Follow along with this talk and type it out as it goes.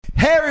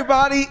Hey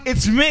everybody,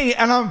 it's me,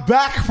 and I'm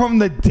back from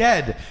the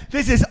dead.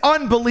 This is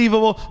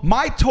unbelievable.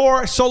 My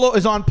tour solo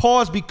is on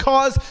pause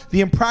because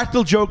the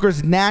Impractical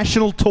Jokers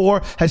National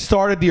Tour has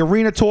started, the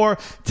arena tour.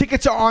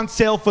 Tickets are on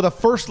sale for the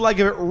first leg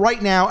of it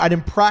right now at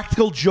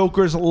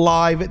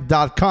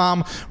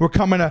ImpracticalJokersLive.com. We're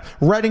coming to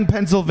Reading,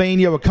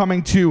 Pennsylvania. We're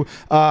coming to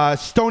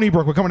Stony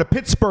Brook. We're coming to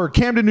Pittsburgh,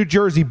 Camden, New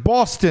Jersey,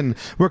 Boston.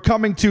 We're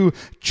coming to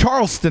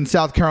Charleston,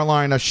 South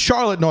Carolina,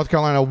 Charlotte, North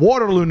Carolina,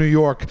 Waterloo, New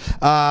York,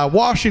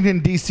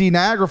 Washington, D.C.,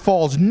 Niagara Falls,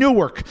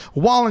 Newark,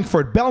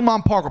 Wallingford,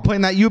 Belmont Park. We're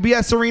playing that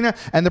UBS Arena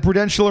and the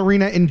Prudential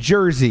Arena in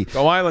Jersey.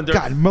 Go Islanders.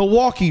 God,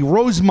 Milwaukee,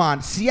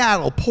 Rosemont,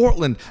 Seattle,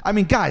 Portland. I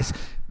mean, guys,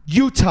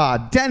 Utah,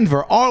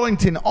 Denver,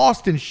 Arlington,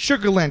 Austin,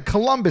 Sugar Land,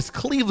 Columbus,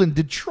 Cleveland,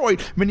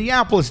 Detroit,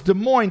 Minneapolis, Des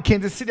Moines,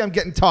 Kansas City, I'm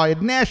getting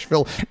tired,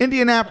 Nashville,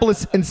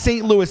 Indianapolis, and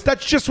St. Louis.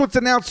 That's just what's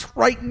announced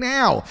right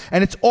now.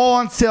 And it's all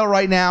on sale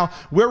right now.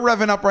 We're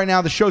revving up right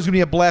now. The show's going to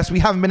be a blast. We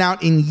haven't been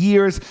out in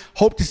years.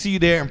 Hope to see you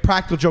there at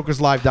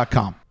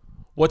ImpracticalJokersLive.com.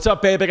 What's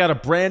up, babe? I got a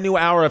brand new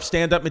hour of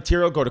stand-up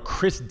material. Go to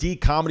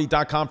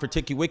chrisdcomedy.com for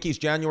Tiki Wikis.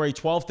 January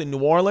 12th in New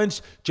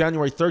Orleans.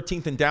 January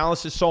 13th in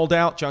Dallas is sold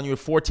out. January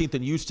 14th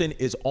in Houston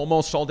is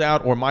almost sold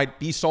out or might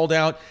be sold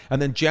out.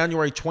 And then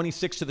January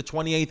 26th to the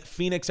 28th,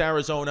 Phoenix,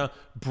 Arizona.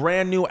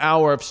 Brand new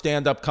hour of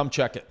stand-up. Come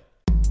check it.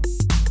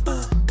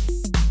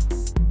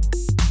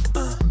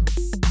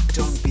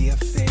 Don't be a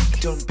fake.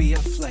 Don't be a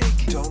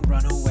flake. Don't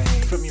run away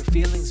from your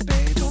feelings,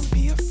 babe. Don't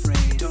be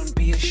afraid. Don't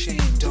be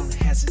ashamed. Don't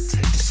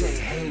hesitate to say,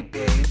 hey,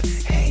 babe.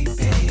 Hey,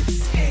 babe.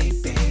 Hey,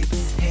 babe.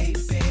 Hey,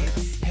 babe.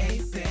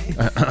 Hey, babe.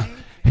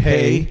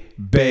 Hey,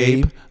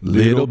 babe,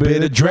 little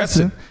bit of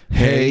dressing.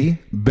 Hey,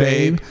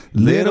 babe,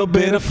 little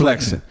bit of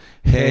flexing.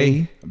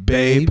 Hey,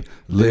 babe,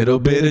 little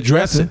bit of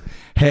dressing.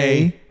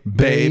 Hey,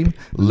 babe,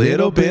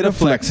 little bit of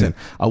flexing.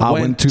 I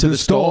went to the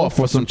store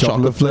for some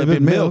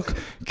chocolate-flavored milk.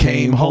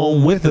 Came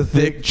home with a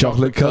thick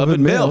chocolate-covered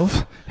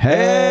MILF.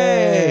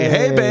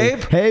 Hey,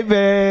 babe. Hey,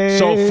 babe.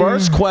 So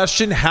first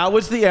question, how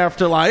is the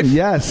afterlife?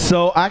 Yes,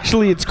 so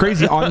actually it's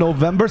crazy. On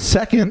November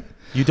 2nd,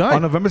 You died?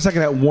 On November 2nd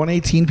at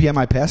 1:18 p.m.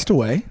 I passed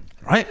away.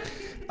 Right.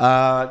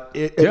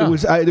 It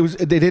was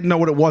they didn't know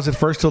what it was at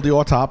first till the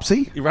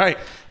autopsy. You're right.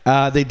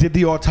 They did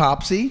the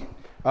autopsy.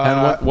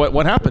 And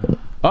what happened?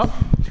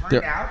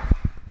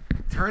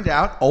 Turned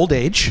out old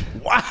age.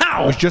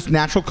 Wow. It was just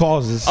natural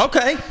causes.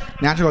 Okay.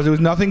 Natural causes. It was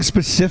nothing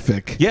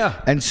specific.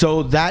 Yeah. And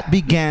so that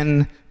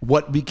began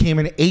what became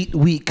an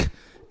 8-week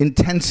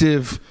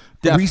intensive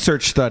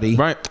research study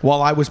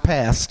while I was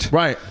passed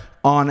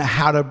on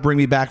how to bring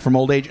me back from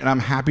old age. And I'm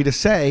happy to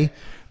say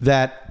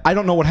that I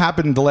don't know what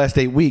happened in the last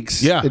 8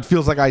 weeks. Yeah. It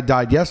feels like I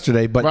died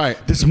yesterday,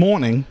 but this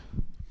morning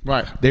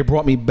they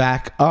brought me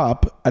back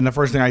up, and the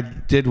first thing I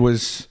did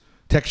was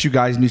text you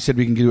guys, and you said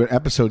we can do an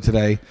episode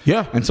today.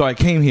 Yeah. And so I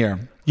came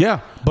here.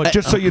 Yeah. But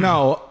just so you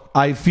know,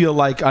 I feel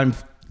like I'm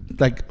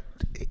like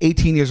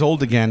 18 years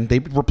old again. They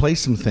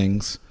replaced some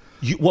things.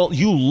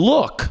 You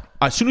look,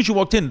 as soon as you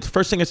walked in, the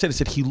first thing I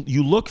said,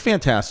 you look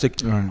fantastic.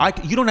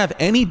 Right. You don't have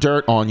any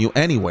dirt on you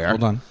anywhere.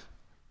 Hold on.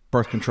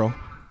 Birth control.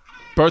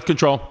 Birth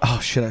control. Oh,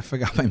 shit, I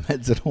forgot my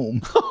meds at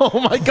home. Oh,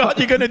 my God,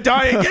 you're going to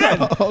die again.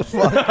 Oh,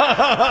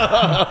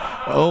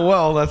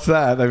 well, that's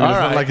that. I mean, there's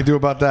nothing I can do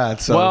about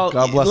that. So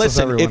God bless us,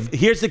 everyone.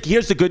 Here's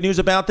the good news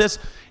about this.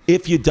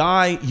 If you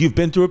die, you've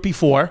been through it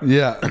before.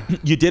 Yeah.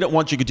 You did it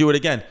once, you could do it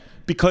again.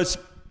 Because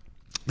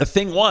the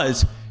thing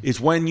is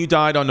when you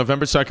died on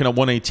November 2nd at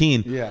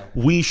 1:18,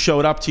 we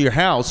showed up to your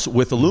house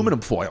with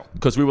aluminum foil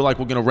because we were like,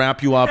 we're going to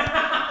wrap you up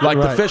like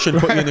the fish and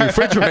put you in the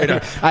refrigerator.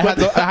 I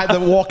had the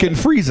walk-in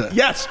freezer.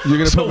 Yes. You're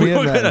going to put me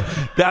in there.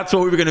 That's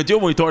what we were going to do,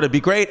 and we thought it'd be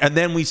great. And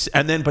then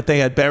but they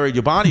had buried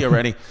your body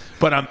already.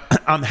 But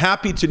I'm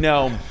happy to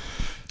know,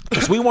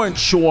 because we weren't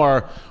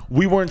sure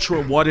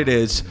what it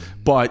is,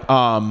 but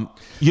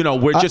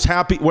we're just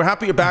happy. We're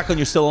happy you're back and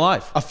you're still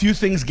alive. A few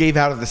things gave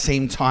out at the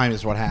same time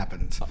is what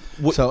happened.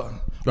 What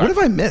have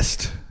I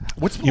missed?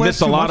 You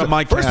missed a lot of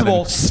Mike First Cannon. of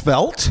all,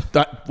 svelte.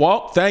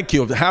 Well, thank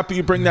you. Happy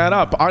you bring that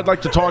up. I'd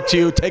like to talk to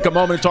you, take a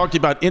moment to talk to you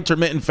about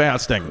intermittent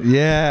fasting.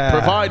 Yeah.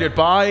 Provided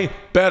by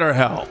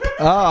BetterHelp.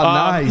 Oh,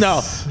 nice.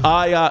 No,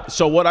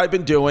 so what I've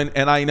been doing,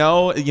 and I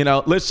know,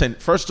 listen,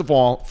 first of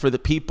all, for the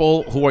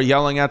people who are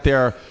yelling at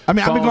their I've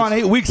been gone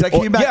 8 weeks. I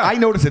came back. Yeah. I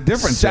noticed a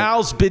difference.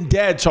 Sal's been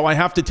dead, so I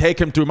have to take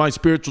him through my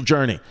spiritual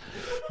journey.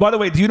 By the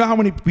way, do you know how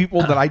many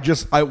people that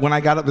when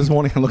I got up this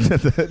morning and looked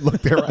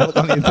around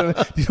on the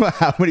internet, do you know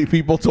how many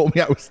people told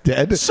me I was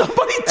dead?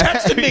 Somebody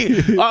texted me.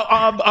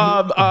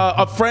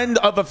 A friend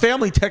of a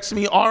family texted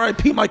me,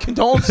 "R.I.P. my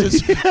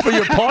condolences for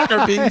your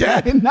partner being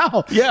dead."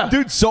 No, yeah,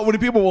 dude. So many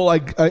people were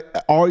like,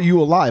 "Are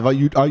you alive? Are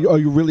you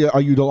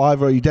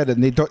alive? Or are you dead?"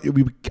 And they thought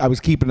I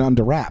was keeping it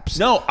under wraps.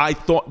 No, I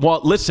thought.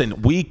 Well,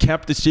 listen, we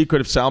kept the secret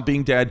of Sal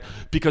being dead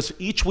because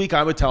each week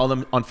I would tell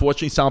them,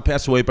 "Unfortunately, Sal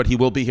passed away, but he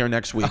will be here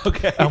next week."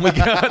 Okay, and we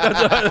got.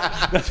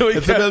 That's what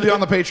it's going to be on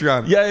the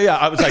Patreon. Yeah.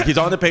 I was like, he's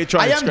on the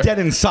Patreon. I am dead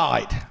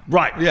inside.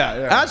 Right.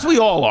 Yeah. As we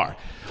all are.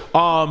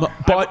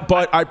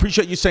 But I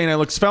appreciate you saying that.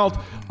 Look, Svelte,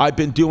 I've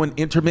been doing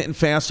intermittent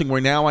fasting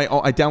where now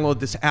I downloaded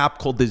this app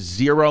called the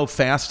Zero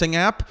Fasting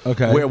app,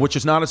 which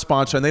is not a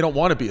sponsor, and they don't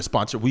want to be a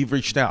sponsor. We've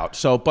reached out.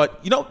 So,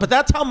 but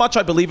that's how much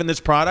I believe in this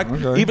product,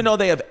 even though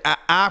they have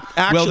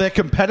actually. Well, their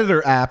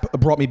competitor app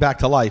brought me back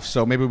to life,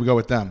 so maybe we go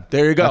with them.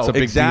 There you go. That's a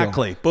big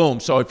exactly. deal. Boom.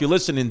 So if you're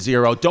listening,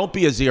 Zero, don't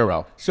be a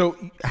zero. So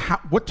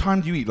what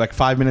time do you eat? Like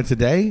 5 minutes a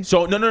day?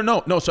 So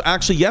no. So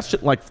actually,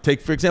 yesterday, like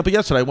take for example,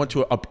 yesterday I went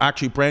to a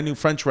actually brand new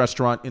French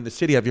restaurant in the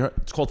city. Have you heard?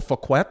 It's called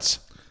Fouquet's.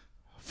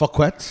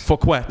 Fouquet's?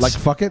 Fouquet's. Like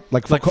fuck it?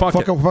 Like fuck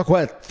it.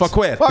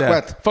 Fouquet.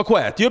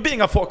 Fouquet. You're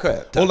being a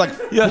Fouquet. Or like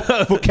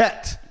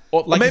Fouquet.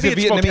 Or like maybe is it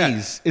it's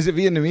Vietnamese? Fouquet. Is it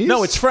Vietnamese?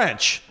 No, it's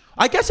French.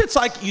 I guess it's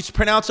like you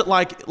pronounce it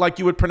like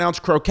you would pronounce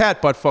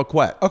croquette, but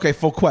Fouquet. Okay,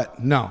 Fouquet.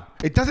 No.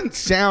 It doesn't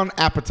sound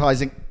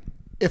appetizing,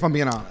 if I'm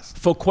being honest.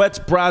 Fouquet's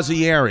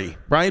Brasserie,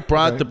 right?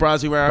 The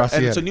Brasserie.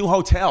 And it's a new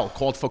hotel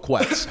called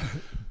Fouquet's.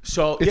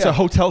 So it's a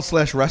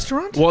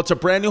hotel/restaurant? Well, it's a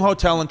brand new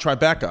hotel in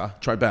Tribeca.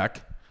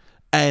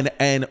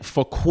 And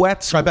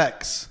Fouquet's.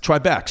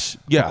 Tribex.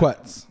 Yeah.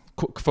 Fouquet's.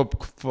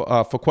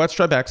 Fouquet's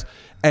Tribex.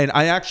 And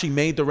I actually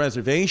made the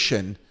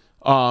reservation.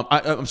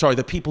 I'm sorry,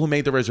 the people who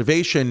made the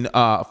reservation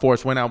for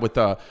us went out with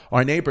our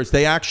neighbors.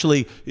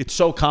 It's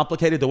so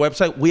complicated, the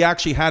website. We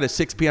actually had a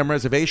 6 p.m.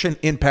 reservation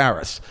in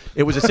Paris.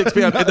 It was a 6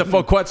 p.m. in the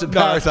Fouquet's in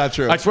Paris. No, it's not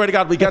true. I swear to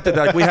God, we get to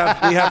that. We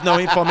have no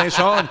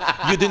information.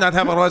 You do not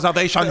have a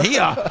reservation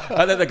here.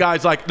 And then the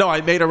guy's like, no,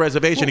 I made a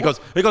reservation. He goes,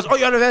 oh,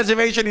 you had a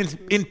reservation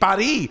in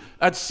Paris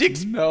at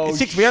 6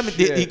 p.m.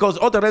 He goes,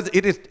 oh,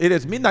 it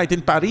is midnight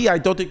in Paris. I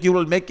don't think you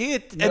will make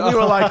it. And we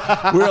were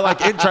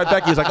like in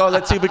Tribeca. He's like, oh,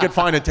 let's see if we can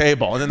find a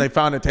table. And then they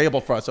found a table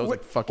for us. I was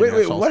like, fucking wait,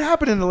 assholes. what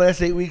happened in the last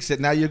 8 weeks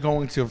that now you're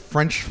going to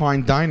French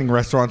fine dining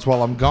restaurants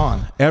while I'm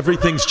gone?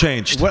 Everything's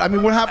changed. What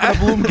happened to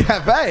Bloom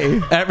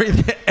Cafe?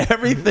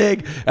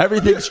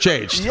 Everything's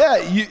changed.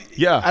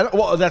 Yeah.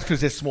 Well, that's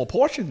because there's small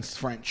portions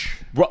French.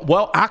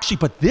 Well, actually,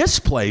 but this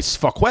place,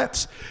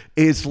 Fouquet's,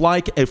 is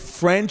like a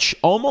French,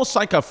 almost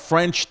like a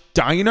French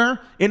diner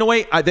in a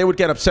way. They would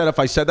get upset if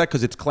I said that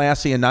because it's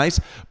classy and nice,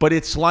 but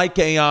it's like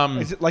a.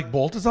 Is it like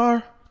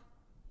Balthazar?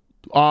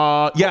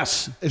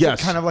 Yes. Is it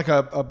kind of like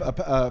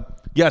a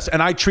Yes,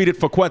 and I treated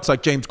Fouquet's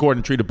like James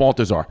Gordon treated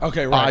Balthazar.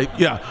 Okay, right.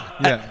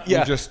 Yeah.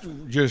 You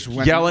just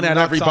went yelling at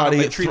everybody.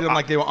 They treated them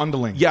like they were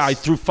underlings. Yeah, I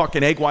threw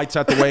fucking egg whites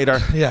at the waiter.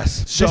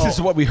 Yes. So, this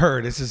is what we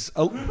heard. This is,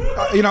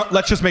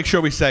 let's just make sure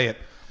we say it.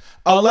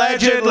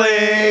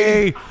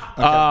 Allegedly.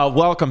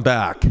 Welcome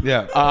back.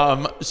 Yeah.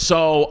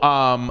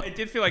 I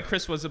did feel like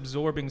Chris was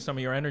absorbing some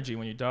of your energy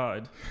when you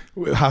died.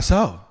 How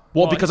so?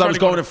 Well, because I was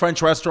going to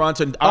French restaurants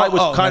and I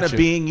was kind of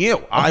being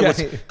you. I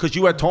was, because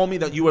you had told me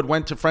that you had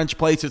went to French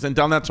places and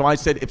done that. So I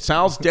said, if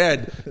Sal's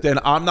dead, then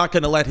I'm not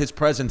going to let his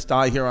presence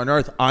die here on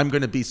earth. I'm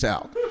going to be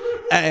Sal.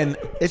 And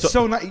it's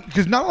so nice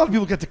because not a lot of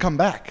people get to come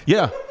back.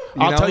 Yeah.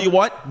 I'll tell you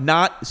what,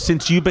 not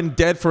since you've been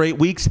dead for 8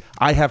 weeks,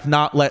 I have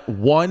not let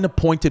one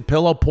pointed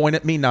pillow point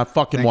at me, not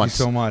fucking once.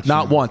 Thank you so much.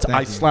 Not once.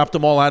 I slapped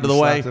them all out of the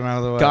way.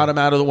 Got them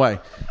out of the way.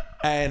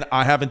 And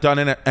I haven't done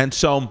it. And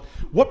so,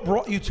 what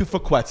brought you to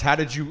Fouquet's? How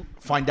did you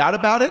find out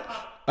about it?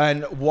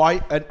 And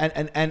why?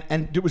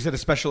 And was it a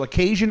special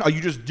occasion? Are you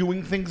just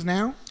doing things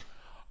now?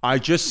 I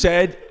just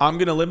said I'm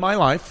going to live my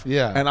life,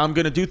 and I'm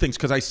going to do things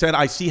because I said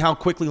I see how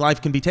quickly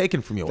life can be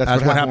taken from you.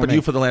 That's what happened to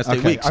you for the last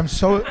 8 weeks. I'm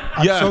so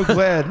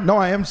glad. No,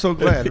 I am so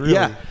glad. Really.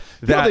 Yeah,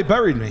 they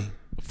buried me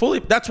fully.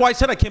 That's why I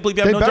said I can't believe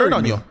you have no dirt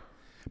on you.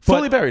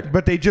 Fully buried.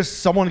 But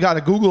someone got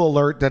a Google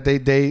alert that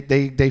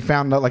they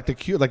found out the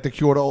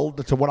cure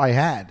to what I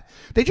had.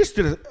 They just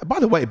did it. By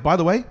the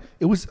way,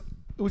 it was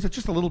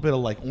just a little bit of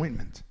like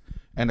ointment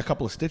and a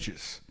couple of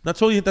stitches.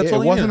 That's all. It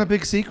wasn't a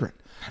big secret.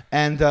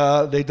 And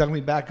they dug me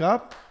back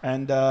up,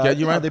 and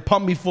they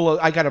pumped me full of.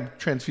 I got a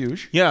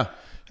transfusion. Yeah.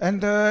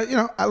 And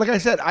like I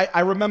said, I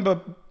remember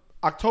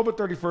October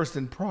 31st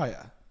in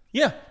Praia.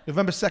 Yeah.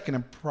 November 2nd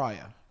in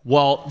Praia.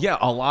 Well, yeah,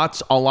 a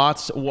lot's.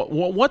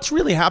 What's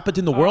really happened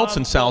in the world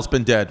since Sal's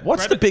been dead?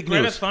 What's the big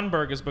news? Greta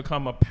Thunberg has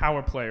become a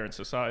power player in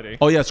society.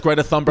 Oh yes,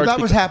 Greta Thunberg. Well,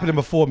 that was happening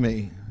before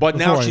me. But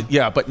now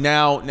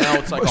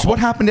it's like. So what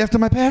happened after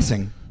my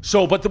passing?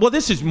 So,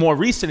 this is more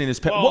recent in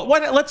his.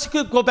 Let's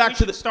go back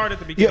to the start at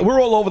the beginning. Yeah, we're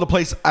all over the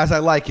place as I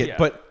like it. Yeah.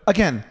 But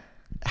again,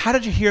 how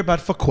did you hear about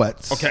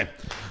Fouquet's? Okay,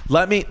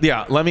 let me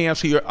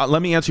answer your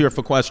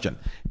question.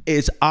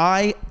 Is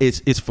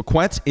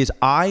Fouquet's?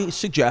 I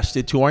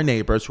suggested to our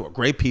neighbors who are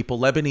great people,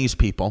 Lebanese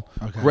people,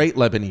 great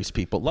Lebanese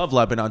people, love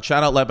Lebanon.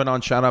 Shout out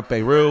Lebanon. Shout out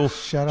Beirut.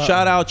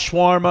 Shout out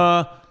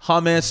shawarma,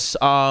 hummus.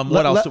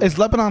 What else? Is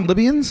Lebanon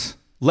Libyans?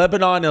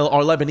 Lebanon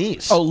are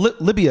Lebanese. Oh,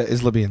 Libya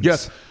is Libyans.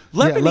 Yes.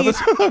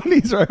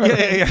 Lebanese,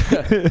 right?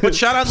 Yeah. But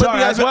shout out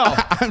Libya as well.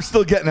 I'm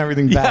still getting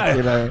everything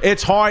back. Yeah,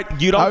 it's hard.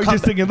 I was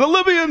just thinking, the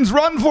Libyans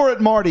run for it,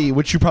 Marty,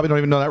 which you probably don't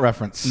even know that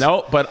reference.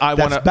 No, but I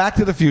want to. That's Back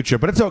to the Future,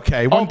 but it's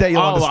okay. One day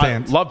you'll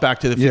understand. I love Back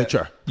to the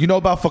Future. You know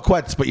about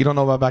Fouquet's, but you don't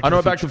know about Back to the Future. I know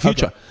about Back to the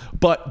Future.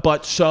 Okay.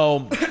 But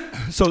so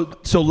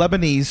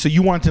Lebanese. So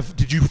you wanted to?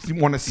 Did you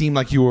want to seem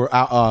like you were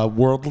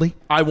worldly?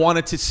 I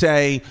wanted to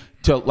say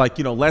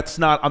let's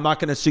not. I'm not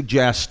going to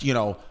suggest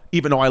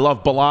even though I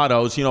love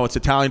Bellatos, you know, it's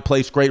an Italian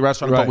place, great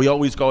restaurant, Right. but we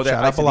always go there. Shout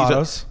And I out said,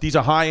 Bellatos. these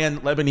are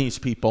high-end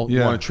Lebanese people. You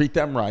Yeah. want to treat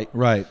them right.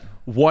 Right.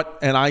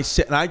 And I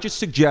said, and I just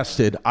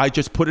suggested, I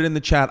just put it in the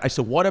chat. I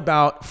said, what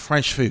about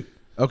French food?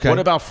 Okay. What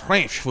about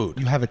French food?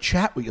 You have a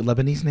chat with your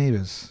Lebanese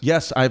neighbors.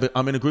 Yes,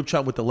 I'm in a group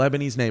chat with the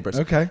Lebanese neighbors.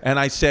 Okay. And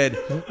I said,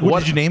 What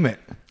did you name it?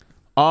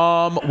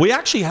 We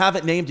actually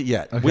haven't named it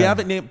yet. Okay. We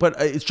haven't named, but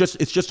it's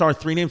just our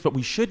 3 names. But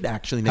we should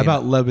actually How name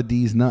about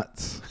Lebanese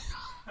nuts?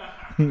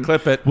 it.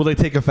 Clip it. Will they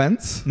take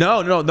offense?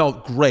 No.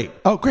 Great.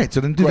 Oh, great.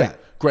 So then do that.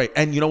 Great.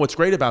 And you know what's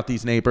great about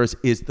these neighbors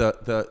is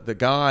the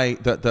guy,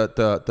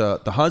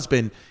 the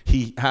husband,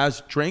 he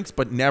has drinks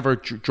but never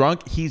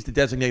drunk. He's the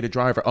designated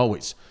driver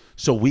always.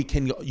 So you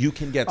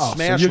can get Oh,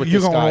 smashed so with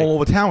you're this going guy. all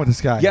over town with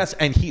this guy. Yes,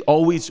 and he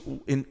always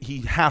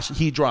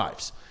he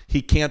drives.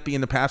 He can't be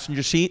in the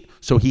passenger seat,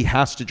 so he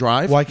has to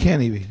drive. Why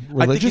can't he be?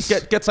 Religious? I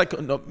think he gets like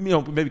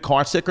maybe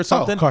car sick or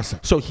something. car sick.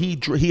 So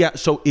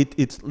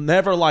it's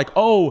never like,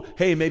 oh,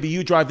 hey, maybe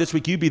you drive this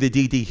week, you be the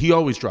DD. He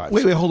always drives.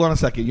 Wait, hold on a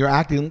second. You're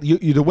acting.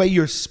 The way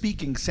you're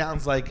speaking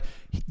sounds like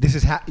this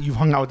is. You've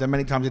hung out with them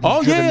many times. and he's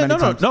Oh driven yeah, many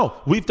times. no.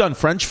 We've done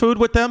French food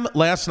with them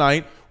last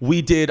night.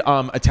 We did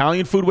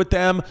Italian food with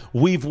them.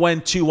 We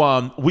went to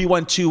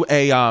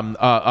a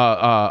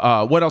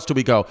what else did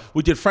we go?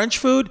 We did French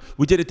food.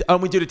 We did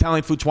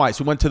Italian food twice.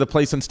 We went to the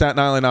place in Staten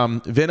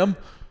Island, Vinum.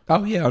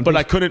 Oh yeah, But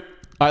I couldn't.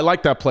 I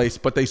like that place,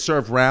 but they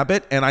serve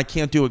rabbit, and I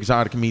can't do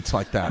exotic meats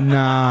like that.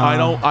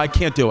 No. I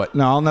can't do it.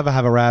 No, I'll never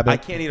have a rabbit. I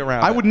can't eat a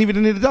rabbit. I wouldn't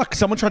even eat a duck.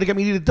 Someone tried to get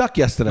me to eat a duck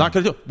yesterday. Not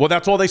gonna do it. Well,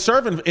 that's all they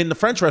serve in the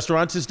French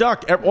restaurants is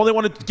duck. All they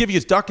want to give you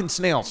is duck and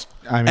snails.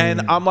 I mean-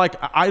 and I'm like,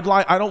 I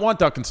don't want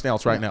duck and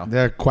snails right now.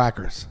 They're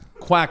quackers.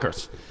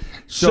 Quackers.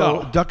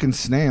 So duck and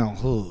snail.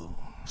 Ugh.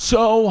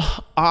 So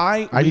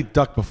I'd eat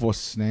duck before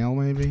snail,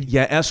 maybe.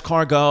 yeah,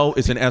 escargot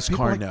is an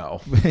People like-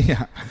 escarno.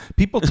 Yeah.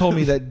 People told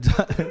me that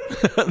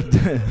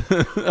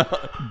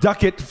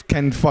duck it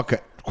can fuck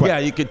it. Yeah,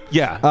 you could.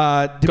 Yeah.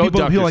 The Go people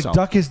duck be like, yourself.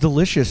 duck is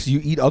delicious. You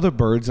eat other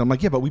birds. I'm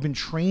like, yeah, but we've been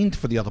trained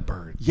for the other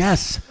birds.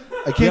 Yes.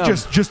 I can't Yeah.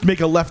 just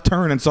make a left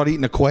turn and start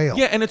eating a quail.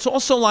 Yeah, and it's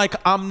also like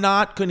I'm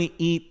not going to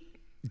eat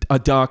a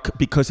duck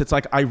because it's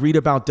like I read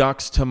about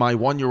ducks to my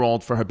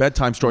 1-year-old for her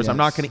bedtime stories. I'm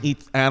not Yes. going to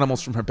eat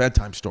animals from her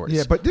bedtime stories.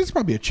 Yeah, but there's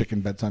probably a chicken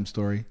bedtime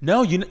story.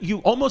 No, you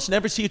almost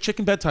never see a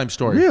chicken bedtime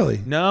story.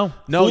 Really? No.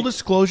 Full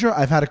disclosure,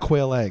 I've had a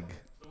quail egg.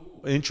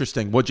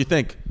 Interesting. What'd you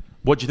think?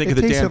 What'd you think It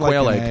of the tasted damn like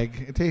quail an egg?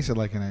 egg. It tasted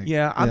like an egg.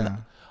 Yeah,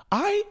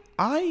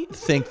 I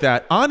think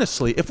that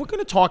honestly, if we're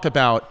going to talk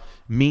about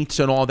meats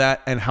and all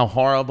that and how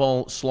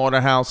horrible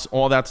slaughterhouse,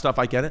 all that stuff,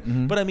 I get it.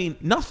 Mm-hmm. But I mean,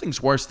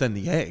 nothing's worse than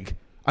the egg.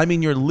 I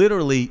mean,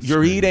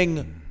 you're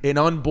eating an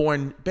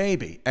unborn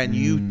baby and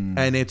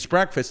and it's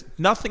breakfast.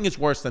 Nothing is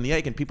worse than the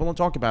egg, and people don't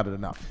talk about it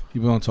enough.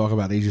 People don't talk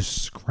about it. They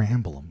just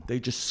scramble them. They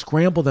just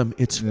scramble them.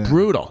 It's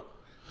brutal.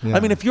 Yeah. I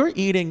mean, if you're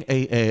eating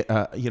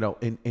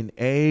an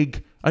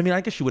egg, I mean,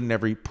 I guess you would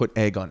never put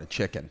egg on a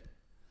chicken.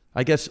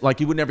 I guess like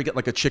you would never get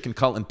like a chicken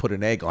cutlet and put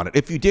an egg on it.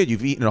 If you did,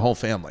 you've eaten a whole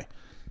family.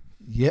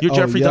 Yeah. You're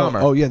Jeffrey yeah.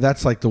 Dahmer. Oh, yeah,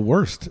 that's like the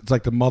worst. It's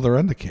like the mother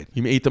and the kid.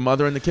 You eat the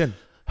mother and the kid.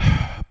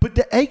 But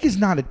the egg is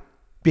not a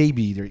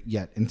baby either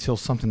yet until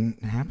something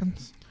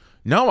happens.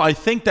 No, I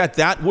think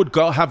that would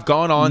have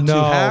gone on to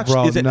No, hatch.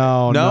 bro. Is it,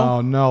 No.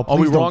 Are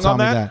we Please don't wrong tell on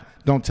me that?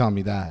 Don't tell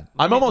me that.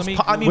 I'm almost. let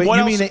me- I mean, Wait, what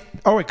you else? mean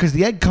all right? Because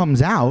the egg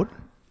comes out,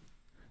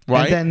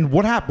 Right. And then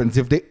what happens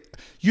if they?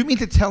 You mean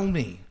to tell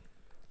me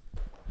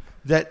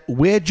that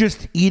we're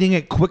just eating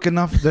it quick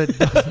enough that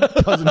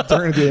it doesn't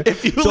turn into?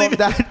 If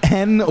that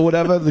hen or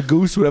whatever, the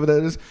goose, whatever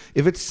that is,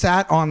 if it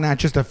sat on that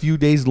just a few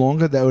days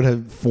longer, that would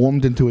have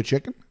formed into a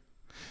chicken.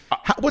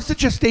 What's the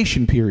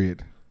gestation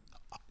period?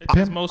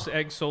 Because most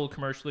eggs sold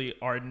commercially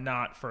are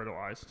not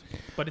fertilized,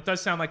 but it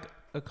does sound like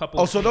a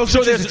couple. Oh, so those So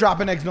bitches there's- are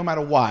dropping eggs no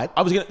matter what.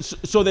 I was gonna.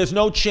 So there's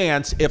no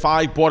chance if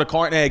I bought a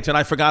carton of eggs and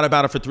I forgot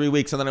about it for 3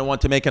 weeks and then I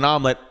want to make an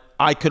omelet,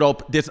 I could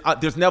open.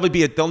 There's never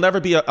be there'll never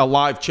be a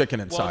live chicken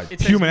inside. it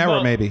says Human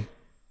error, maybe.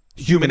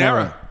 Human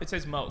error. It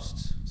says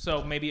most,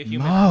 so maybe a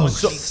human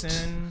Most. one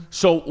sneaks in.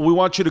 So we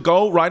want you to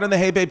go right on the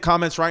Hey Babe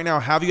comments right now.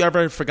 Have you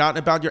ever forgotten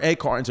about your egg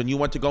cartons and you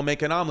went to go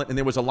make an omelet and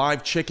there was a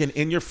live chicken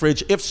in your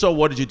fridge? If so,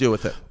 what did you do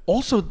with it?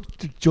 Also,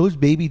 Joe's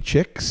baby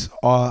chicks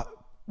are.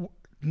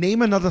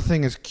 Name another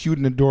thing as cute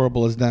and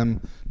adorable as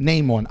them.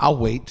 Name one. I'll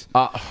wait.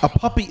 A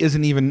puppy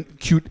isn't even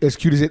as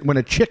cute as it when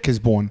a chick is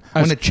born.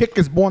 When a chick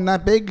is born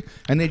that big,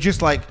 and they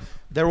just like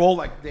they're all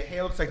like their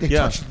hair looks like they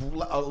touched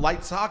a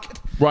light socket,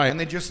 Right. And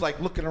they're just like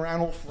looking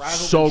around all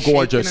frazzled, So and shaking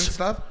gorgeous. and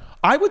stuff.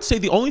 I would say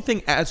the only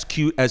thing as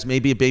cute as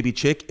maybe a baby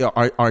chick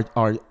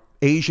are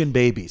Asian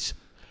babies.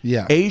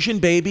 Yeah, Asian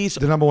babies.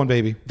 the number one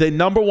baby. The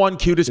number one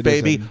cutest It is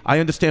baby. them. I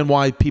understand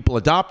why people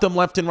adopt them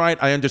left and right.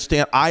 I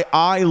understand.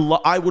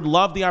 I would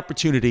love the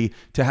opportunity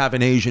to have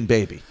an Asian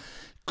baby.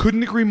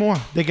 Couldn't agree more.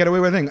 They get away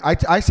with everything.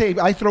 I say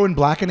I throw in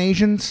black and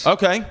Asians.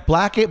 Okay.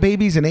 Black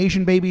babies and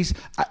Asian babies.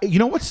 You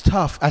know what's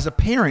tough? As a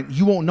parent,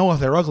 you won't know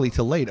if they're ugly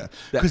till later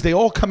because they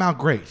all come out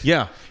great.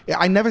 Yeah.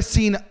 I've never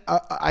seen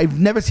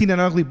an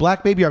ugly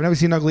black baby. I've never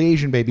seen an ugly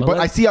Asian baby. But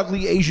I see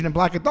ugly Asian and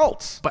black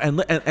adults. But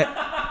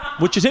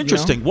Which is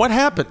interesting. What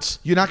happens?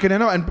 You're not gonna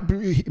know. And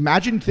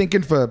imagine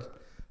thinking for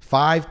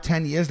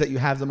 5-10 years that you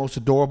have the most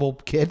adorable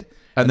kid,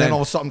 and then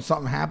all of a sudden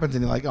something happens,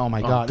 and you're like, oh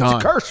my god, it's a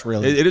curse,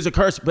 really. It is a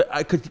curse, but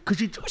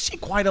because you do see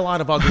quite a lot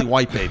of ugly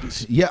white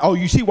babies. Yeah. Oh,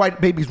 you see white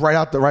babies right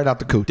out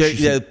the cooch.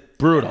 Yeah,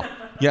 brutal.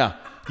 Yeah.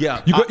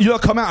 You'll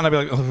come out and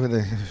I'll be like,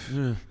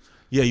 oh.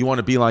 Yeah, you want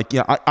to be like,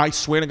 yeah. I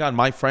swear to God,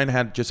 my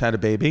friend just had a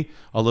baby,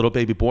 a little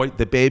baby boy.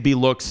 The baby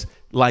looks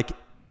like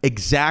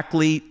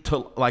exactly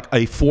to like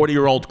a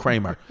 40-year-old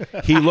Kramer.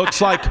 He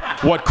looks like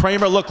what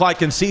Kramer looked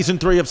like in season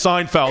 3 of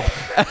Seinfeld.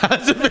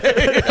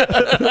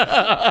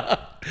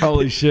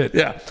 Holy shit.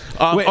 Yeah.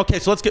 Okay,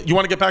 so you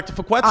want to get back to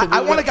Fuquet?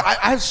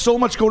 I have so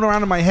much going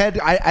around in my head.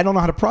 I don't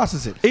know how to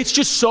process it. It's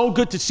just so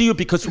good to see you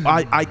because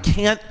I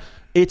can't.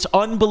 It's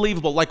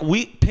unbelievable. Like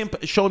Pimp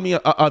showed me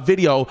a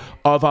video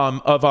of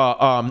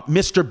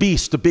Mr.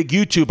 Beast, the big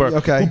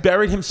YouTuber, who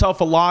buried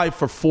himself alive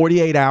for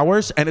 48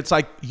 hours, and it's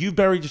like you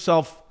buried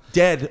yourself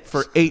dead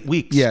for 8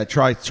 weeks. Yeah,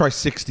 try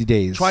 60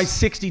 days. Try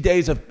 60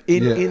 days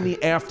in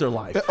the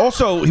afterlife.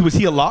 Also,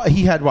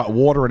 he had what,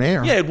 water and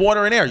air? Yeah, had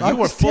water and air. You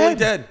were fully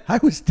dead. I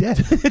was dead.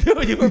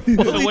 You were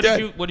fully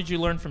dead. What did you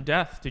learn from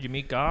death? Did you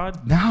meet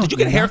God? No. Did you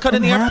get a haircut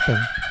in the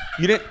afterlife?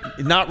 You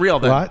didn't. Not real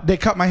then. What? They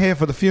cut my hair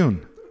for the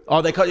funeral.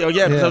 Oh, they cut you. Oh,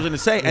 yeah, because I was going to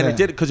say, and it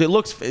did because it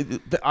looks.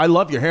 I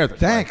love your hair.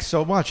 Thanks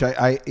so much. All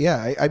right.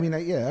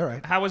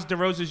 How was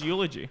DeRosa's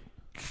eulogy?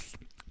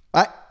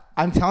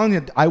 I'm telling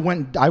you, I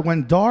went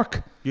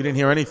dark. You didn't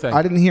hear anything.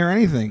 I didn't hear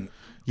anything.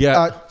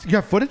 Yeah. You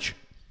got footage?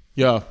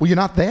 Yeah. Were you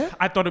not there?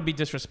 I thought it'd be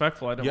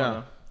disrespectful. I don't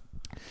want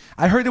to.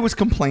 I heard there was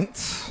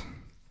complaints.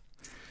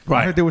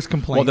 Right. I heard there was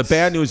complaints. Well, the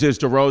bad news is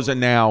DeRosa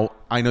now,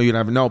 I know you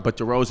never know, but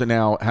DeRosa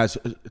now has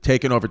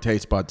taken over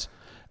Taste Buds.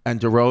 And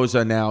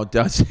DeRosa now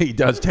does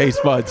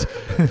Taste Buds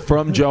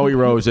from Joey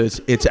Rose's.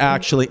 It's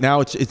actually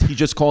now he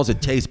just calls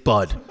it Taste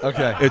Bud.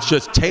 Okay. It's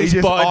just Taste He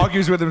just Bud.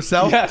 argues with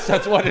himself. Yes,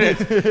 that's what it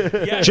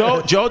is. Yeah.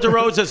 Joe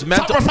DeRosa's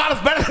mental.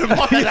 Sopranos better than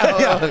mine.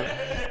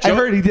 I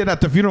heard he did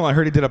at the funeral. I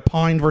heard he did a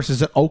pine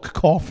versus an oak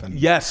coffin.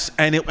 Yes,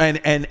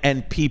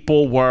 and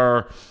people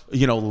were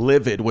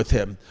livid with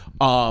him.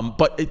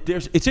 But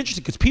it's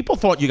interesting because people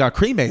thought you got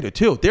cremated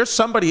too. There's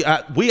somebody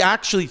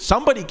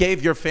somebody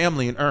gave your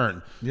family an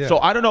urn. Yeah. So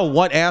I don't know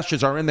what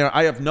ashes are in there.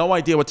 I have no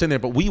idea what's in there.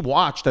 But we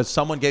watched as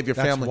someone gave your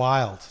family. That's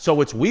wild. So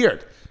it's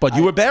weird. But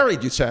you were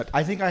buried. You said.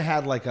 I think I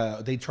had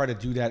they try to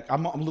do that.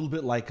 I'm a little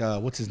bit like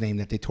what's his name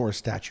that they tore a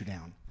statue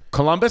down.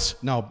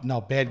 Columbus?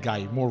 No, bad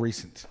guy, more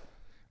recent.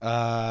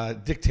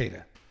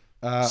 Dictator.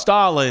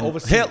 Stalin.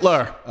 Overseas.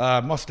 Hitler.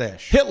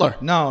 Mustache. Hitler.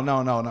 No.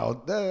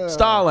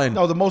 Stalin.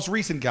 No, the most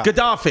recent guy.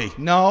 Gaddafi.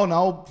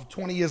 No.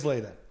 20 years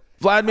later.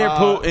 Vladimir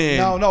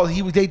Putin. No.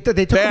 They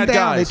took him down.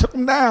 Guys. They took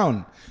him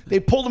down. They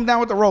pulled him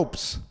down with the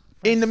ropes.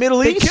 In the Middle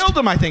They East? killed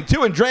him, I think,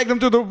 too, and dragged him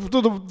through the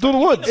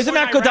woods. Isn't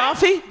that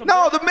Gaddafi?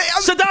 No,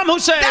 Saddam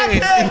Hussein.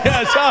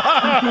 That's it.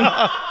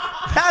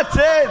 That's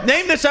it.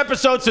 Name this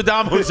episode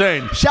Saddam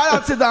Hussein. Shout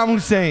out Saddam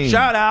Hussein.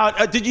 Shout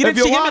out. Did you If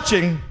you're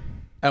watching,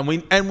 we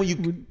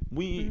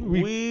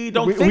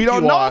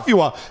don't know if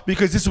you are,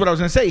 because this is what I was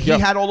going to say. He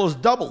had all those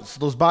doubles,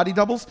 those body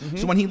doubles. Mm-hmm.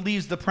 So when he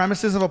leaves the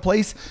premises of a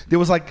place, there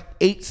was like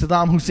 8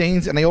 Saddam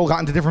Husseins, and they all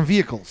got into different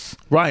vehicles.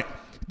 Right.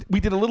 We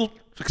did a little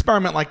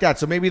experiment like that.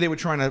 So maybe they were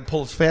trying to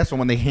pull us fast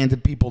when they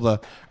handed people the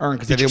urn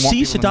because they didn't want. Did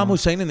you see Saddam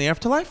Hussein in the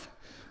afterlife?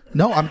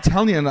 No, I'm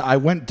telling you, I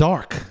went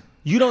dark.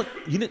 You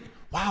didn't.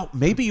 Wow,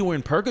 maybe you were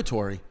in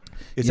purgatory.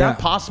 Is that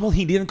possible?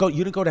 You didn't go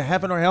to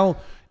heaven or hell,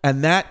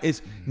 and that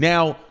is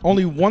now.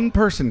 Only one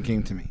person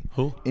came to me.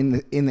 Who? In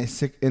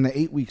the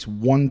 8 weeks,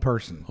 one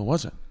person. Who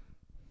was it?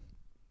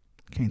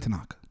 Kane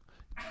Tanaka.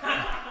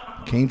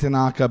 Kane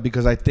Tanaka,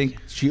 because I think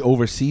she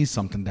oversees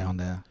something down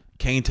there.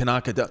 Kane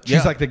Tanaka.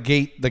 She's like the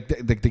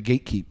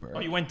gatekeeper. Oh,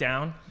 you went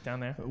down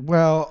there?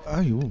 Well,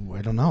 I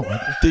don't know.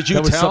 Did you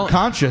that was tell?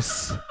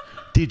 Subconscious.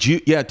 Did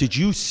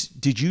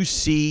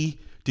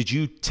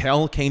you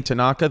tell Kane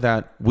Tanaka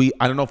that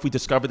I don't know if we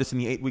discovered this in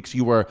the 8 weeks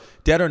you were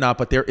dead or not,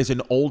 but there is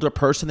an older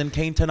person than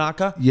Kane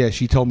Tanaka? Yeah,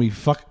 she told me,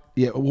 fuck.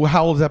 Yeah, well,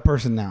 how old is that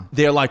person now?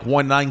 They're like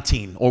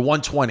 119 or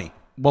 120.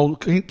 Well,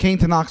 Kane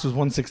Tanaka was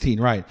 116,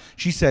 right?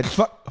 She said,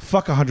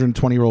 fuck a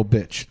 120-year-old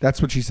bitch.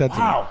 That's what she said to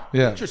me. Wow.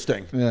 Yeah.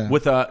 Interesting.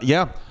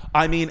 Yeah.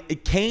 I mean,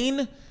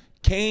 Kane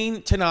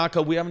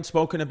Tanaka, we haven't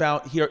spoken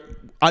about here.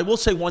 I will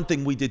say one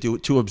thing we did do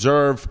to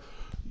observe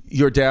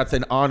your death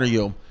and honor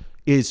you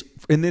is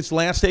in this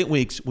last 8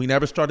 weeks, we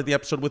never started the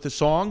episode with a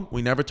song.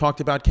 We never talked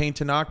about Kane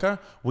Tanaka.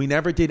 We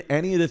never did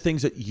any of the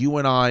things that you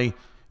and I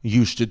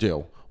used to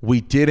do. We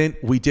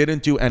didn't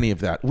do any of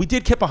that. We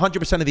did keep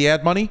 100% of the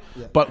ad money,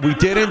 but we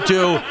didn't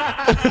do.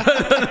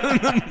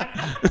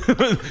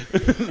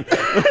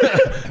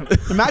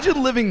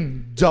 Imagine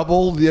living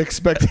double the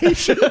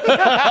expectation.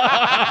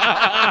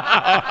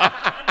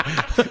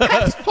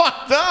 That's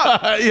fucked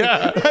up.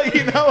 Yeah.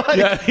 You know,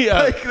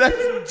 Yeah. like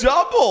that's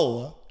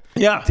double.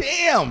 Yeah.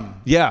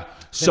 Damn. Yeah.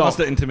 So must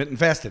have intermittent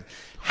fasted.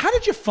 How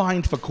did you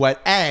find Fuquet,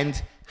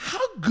 and how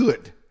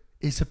good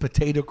is a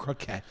potato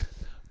croquette?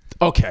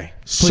 Okay.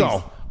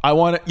 So I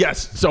want to.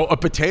 Yes. So a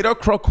potato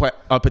croquette.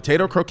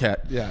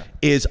 Yeah.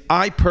 Is,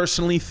 I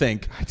personally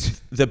think,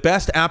 the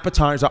best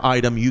appetizer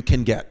item you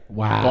can get.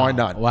 Wow. Bar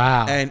none.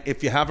 Wow. And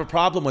if you have a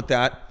problem with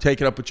that,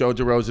 take it up with Joe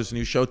DeRosa's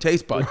new show,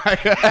 Taste Bud.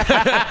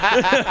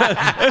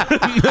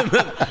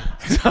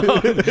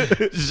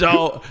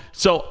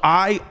 So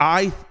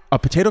a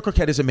potato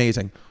croquette is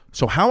amazing.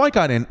 So how I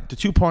got in, the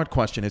two-part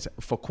question is,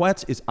 for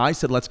Quetz, is I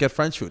said, let's get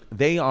French food.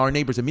 Our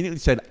neighbors immediately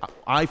said,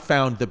 I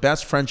found the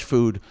best French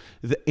food,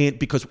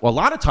 because a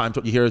lot of times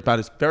what you hear about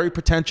is very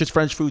pretentious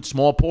French food,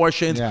 small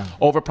portions,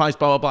 overpriced,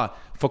 blah, blah, blah.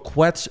 For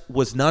Quetz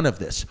was none of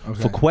this.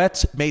 Okay. For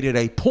Quetz made it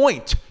a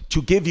point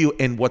to give you,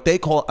 in what they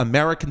call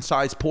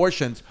American-sized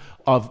portions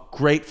of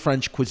great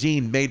French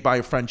cuisine made by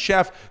a French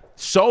chef,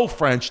 so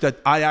French that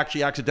I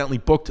actually accidentally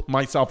booked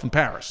myself in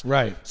Paris.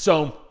 Right.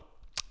 So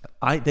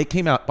they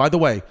came out, by the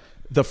way,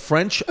 the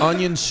French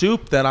onion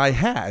soup that I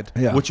had,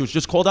 which was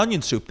just called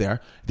onion soup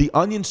there, the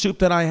onion soup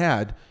that I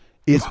had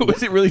is...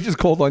 Was it really just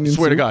called onion soup?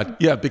 Swear to God.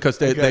 Yeah, because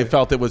they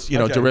felt it was,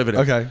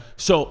 derivative. Okay.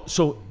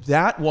 So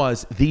that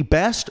was the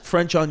best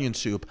French onion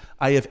soup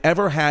I have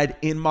ever had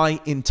in my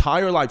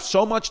entire life.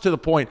 So much to the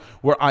point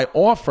where I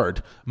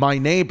offered my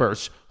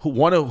neighbors who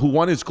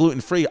one is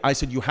gluten-free, I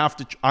said, you have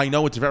to, I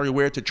know it's very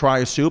weird to try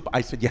a soup.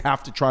 I said, you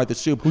have to try the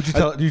soup. Who'd you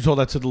tell? You told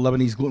that to the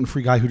Lebanese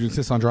gluten-free guy who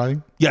insists on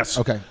driving? Yes.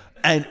 Okay.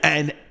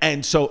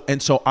 And so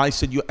I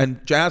said,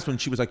 and Jasmine,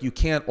 she was like, you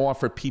can't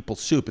offer people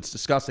soup. It's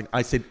disgusting.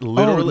 I said,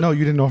 literally. Oh, no,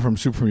 you didn't offer him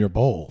soup from your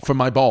bowl. From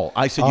my bowl.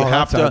 I said, you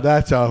have to.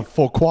 That's a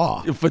faux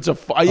pas. If it's a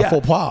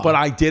faux pas. But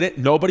I did it.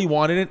 Nobody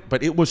wanted it,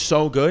 but it was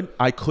so good.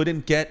 I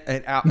couldn't get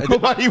it out.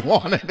 Nobody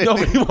wanted it.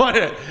 Nobody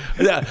wanted it.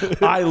 Yeah.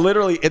 I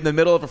literally, in the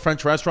middle of a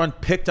French restaurant,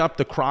 picked up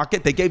the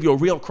croquette. They gave you a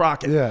real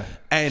croquette. Yeah.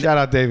 And shout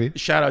out, Davey.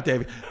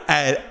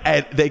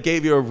 And they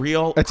gave you a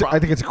real. I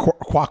think it's a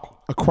croquette.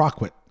 A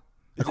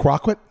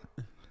croquette?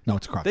 No,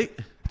 it's a croquette.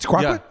 It's a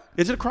croquette?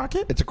 Yeah. Is it a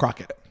croquette? It's a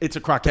croquette. It's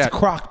a croquette. It's a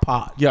crock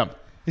pot. Yeah.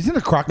 Isn't it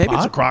a crock pot? Maybe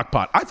it's a crock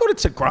pot. I thought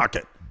it said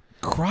croquette.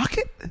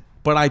 Croquette?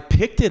 But I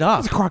picked it up.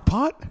 It's a crock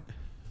pot?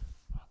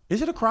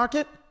 Is it a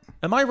croquette?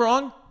 Am I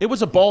wrong? It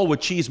was a bowl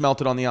with cheese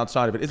melted on the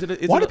outside of it. Is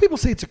it? Why do people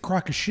say it's a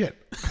crock of shit?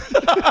 Is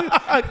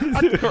that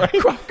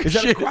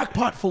a crock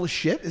pot full of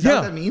shit? Is that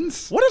what that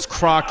means? What does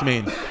crock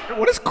mean?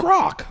 What is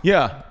crock?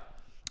 Yeah.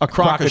 A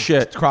crock of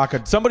shit.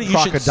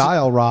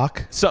 Crocodile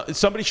rock. So,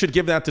 somebody should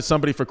give that to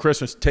somebody for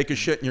Christmas. Take a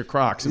shit in your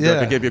Crocs and they're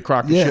going to give you a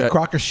crock of shit. Yeah,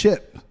 crock of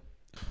shit.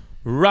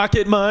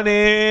 Rocket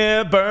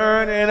money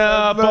burning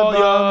up all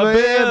your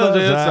bills.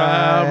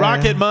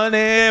 Rocket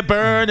money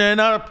burning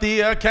up the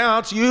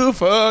accounts you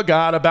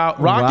forgot about.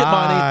 Rocket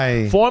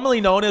money,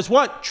 formerly known as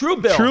what?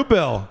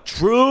 Truebill.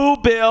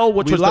 Truebill,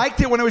 which we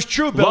liked it when it was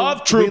Truebill.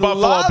 Love True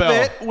Buffalo Bill.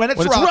 It when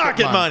it's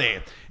Rocket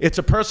money. It's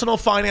a personal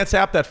finance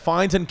app that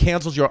finds and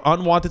cancels your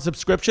unwanted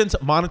subscriptions,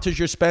 monitors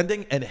your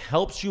spending, and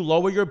helps you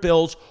lower your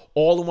bills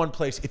all in one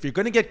place. If you're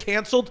going to get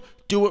canceled,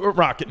 do it with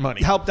Rocket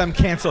Money. Help them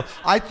cancel.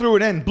 I threw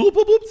it in. Bloop,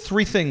 bloop, bloop.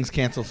 3 things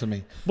canceled to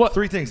me. What?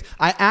 3 things.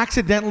 I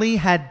accidentally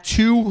had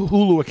 2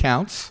 Hulu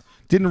accounts.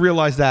 Didn't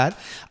realize that.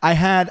 You're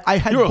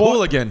a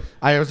hooligan.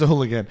 I was a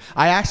hooligan.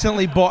 I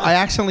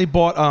accidentally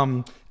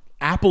bought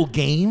Apple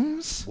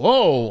Games.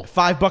 Whoa.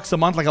 $5 a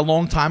month, like a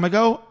long time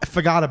ago. I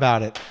forgot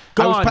about it.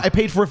 I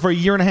paid for it for a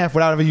year and a half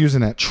without ever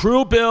using it.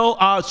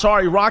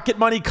 Rocket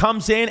Money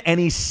comes in and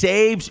he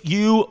saves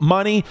you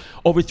money.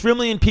 Over 3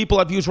 million people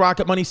have used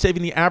Rocket Money,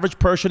 saving the average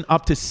person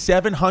up to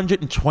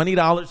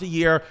 $720 a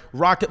year.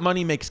 Rocket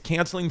Money makes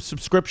canceling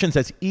subscriptions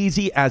as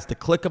easy as the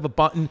click of a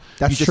button.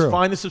 That's true. You just true.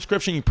 find the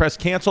subscription, you press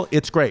cancel.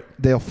 It's great.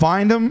 They'll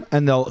find them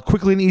and they'll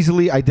quickly and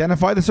easily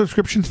identify the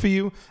subscriptions for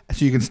you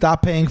so you can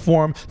stop paying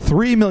for them.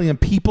 3 million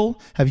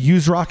people have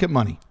used Rocket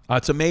Money.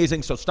 It's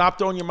amazing. So stop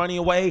throwing your money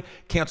away,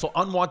 cancel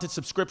unwanted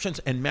subscriptions,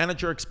 and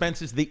manage your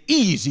expenses the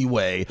easy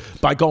way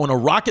by going to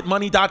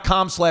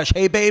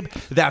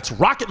rocketmoney.com/heybabe. That's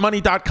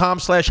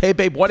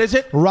rocketmoney.com/heybabe. What is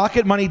it?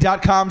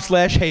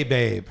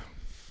 rocketmoney.com/heybabe.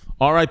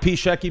 R.I.P.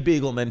 Shecky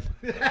Beagleman.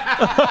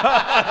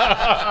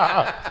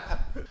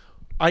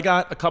 I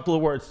got a couple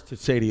of words to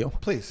say to you.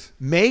 Please.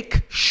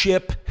 Make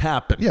ship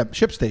happen. Yeah,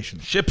 ShipStation.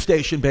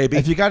 ShipStation, baby.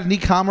 If you got an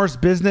e-commerce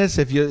business,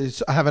 if you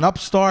have an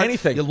upstart,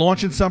 anything, you're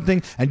launching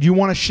something and you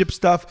want to ship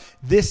stuff,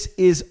 this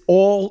is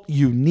all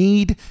you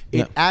need.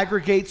 It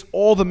aggregates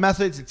all the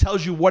methods. It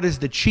tells you what is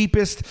the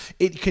cheapest.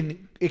 It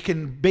can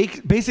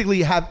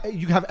basically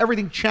have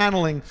everything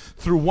channeling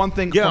through one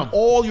thing from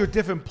all your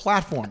different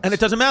platforms. And it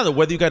doesn't matter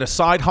whether you got a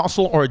side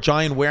hustle or a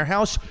giant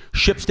warehouse.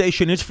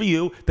 ShipStation is for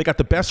you. They got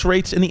the best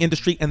rates in the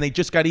industry, and they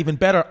just got even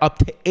better, up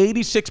to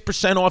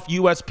 86% off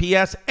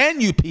USPS and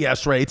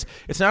UPS rates.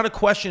 It's not a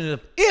question of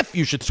if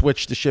you should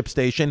switch to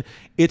ShipStation.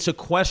 It's a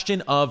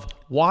question of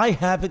why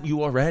haven't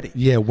you already?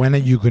 Yeah, when are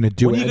you going to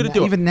do it? When are you going to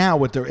do it? Even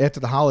now, after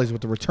the holidays,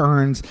 with the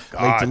returns,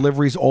 late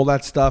deliveries, all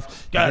that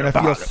stuff, you're going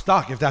to feel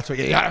stuck if that's what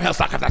you're doing.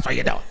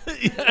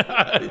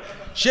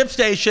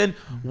 ShipStation,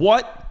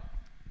 what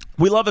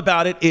we love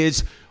about it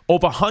is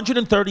over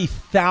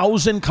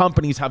 130,000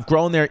 companies have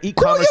grown their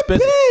e-commerce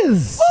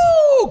business.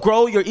 Woo!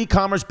 Grow your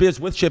e-commerce biz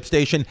with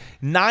ShipStation.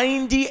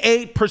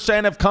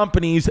 98% of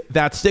companies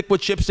that stick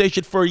with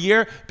ShipStation for a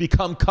year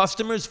become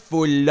customers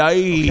for life.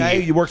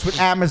 Okay, he works with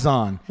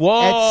Amazon,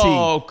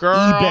 Whoa, Etsy, girl.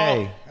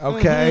 eBay.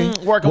 Okay,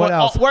 Working what with,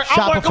 else? I'm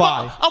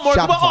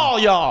working with all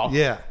y'all.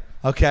 Yeah.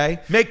 Okay.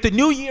 Make the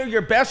new year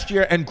your best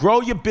year and grow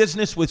your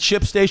business with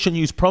ShipStation.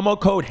 Use promo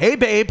code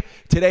HeyBabe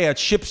today at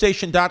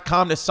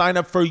ShipStation.com to sign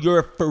up for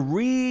your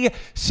free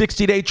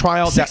 60-day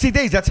trial. 60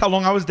 days. That's how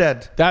long I was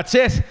dead. That's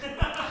it.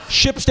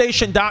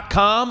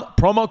 ShipStation.com,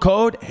 promo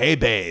code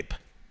HeyBabe.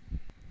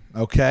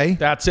 Okay.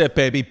 That's it,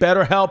 baby.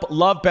 BetterHelp.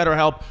 Love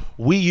BetterHelp.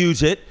 We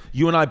use it.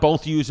 You and I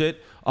both use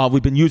it.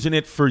 We've been using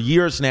it for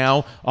years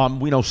now.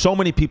 We know so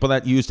many people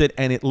that used it,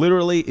 and it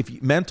literally,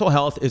 mental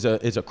health is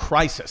a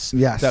crisis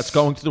that's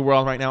going through the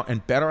world right now,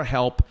 and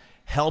BetterHelp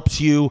helps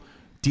you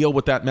deal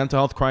with that mental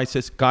health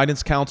crisis.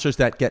 Guidance counselors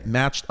that get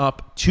matched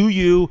up to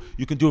you.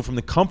 You can do it from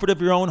the comfort of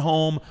your own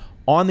home,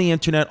 on the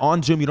internet,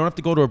 on Zoom. You don't have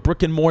to go to a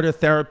brick and mortar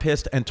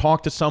therapist and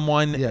talk to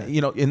someone,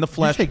 in the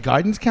flesh. Did you say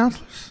guidance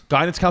counselors?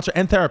 Guidance counselor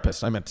and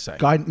therapist, I meant to say.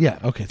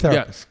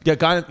 Therapist.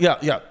 Guidance.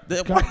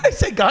 Why did I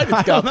say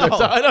guidance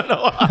counselor? I don't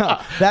know. No,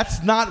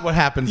 that's not what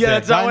happens. Yeah, there.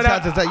 that's not what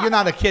Guidance counselors, you're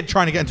not a kid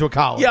trying to get into a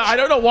college. Yeah, I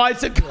don't know why I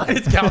said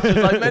guidance counselors.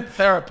 I meant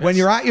therapist. When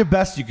you're at your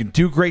best, you can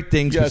do great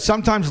things. But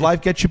sometimes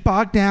life gets you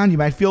bogged down. You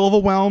might feel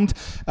overwhelmed,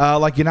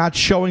 like you're not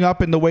showing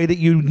up in the way that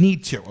you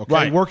need to. Okay,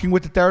 Right. Working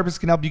with the therapist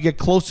can help you get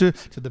closer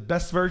to the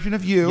best version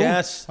of you.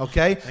 Yes.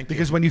 Okay.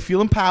 Because when you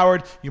feel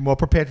empowered, you're more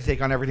prepared to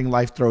take on everything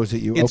life throws at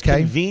you. It's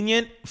okay.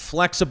 convenient,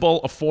 flexible,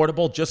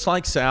 affordable, just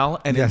like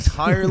Sal, and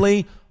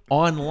entirely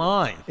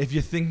online. If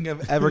you're thinking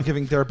of ever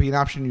giving therapy an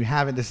option, you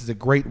haven't, this is a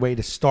great way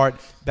to start.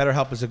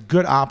 BetterHelp is a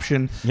good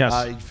option.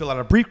 Yes. You fill out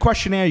a brief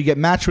questionnaire, you get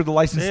matched with a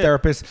licensed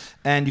therapist,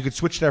 and you can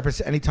switch therapists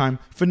at any time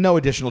for no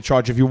additional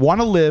charge. If you want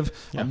to live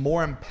a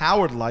more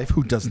empowered life,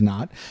 who does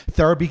not?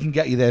 Therapy can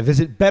get you there.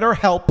 Visit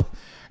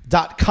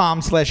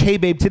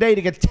BetterHelp.com/HeyBabe today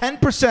to get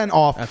 10%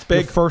 off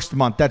your first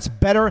month. That's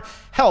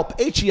BetterHelp,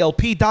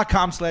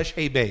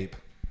 HELP.com/HeyBabe.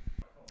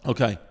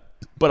 Okay.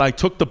 But I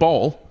took the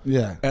bowl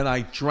and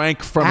I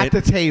drank from it. At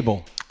the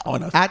table.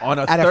 On a at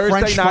Thursday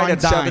French night fine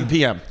at 7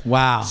 p.m.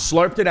 Wow.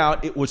 Slurped it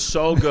out. It was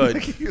so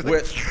good. Who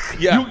does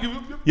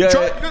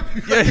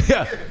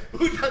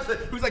that?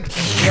 Who's like,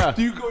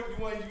 do you go? You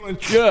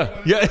want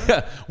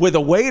Yeah. With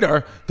a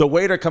waiter, the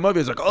waiter come up.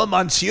 He's like, "Oh,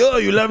 monsieur,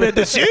 you love it,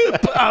 the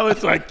soup." I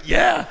was like,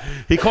 "Yeah."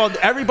 He called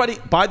everybody.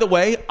 By the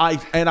way,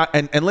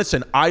 and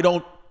listen, I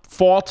don't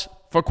fault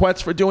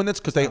Fouquet's for doing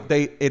this because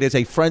it is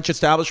a French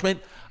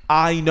establishment.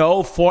 I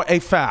know for a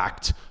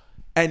fact,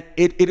 and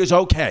it is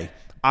okay.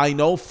 I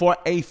know for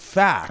a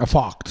fact. A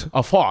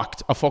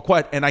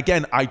Fouquet. And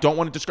again, I don't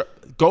want to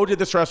go to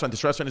this restaurant.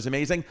 This restaurant is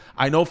amazing.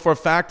 I know for a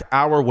fact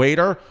our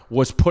waiter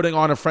was putting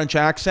on a French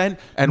accent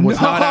and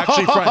was not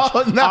actually French.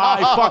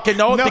 I fucking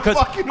know it because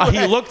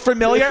he looked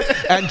familiar.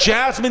 And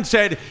Jasmine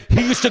said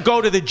he used to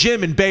go to the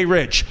gym in Bay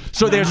Ridge.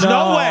 So there's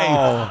no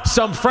way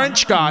some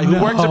French guy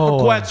who works at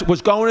Fouquet's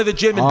was going to the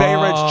gym in Bay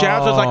Ridge.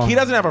 Jasmine was like, he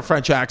doesn't have a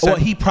French accent.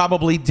 Well, he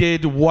probably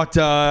did what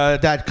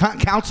that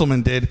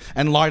councilman did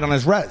and lied on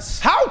his res.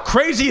 How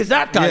crazy is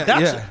that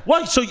guy?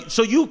 What?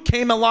 So you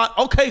came a lot.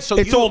 Okay, so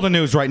it's all the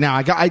news right now.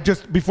 I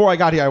just before I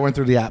got here, I went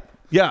through the app.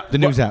 Yeah, the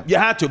news app. You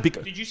had to.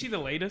 Did you see the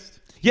latest?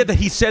 Yeah, that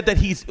he said that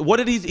what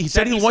did he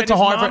said he went to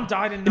his Harvard. Mom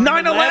died in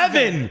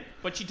 9/11.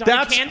 But she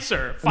died of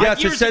cancer 5 years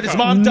ago. Yes, it said his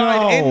mom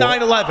died in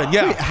 9/11.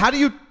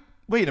 Yeah.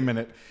 Wait a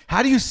minute.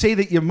 How do you say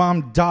that your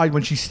mom died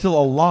when she's still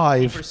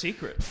alive? For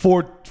secret.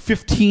 For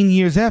 15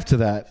 years after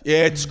that.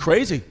 Yeah, it's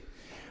crazy.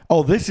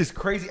 Oh, this is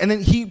crazy. And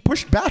then he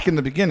pushed back in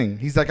the beginning.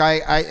 He's like,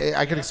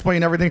 I could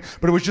explain everything,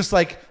 but it was just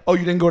like, oh,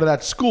 you didn't go to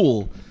that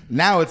school.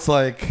 Now it's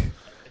like,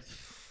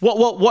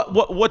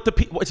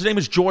 what's his name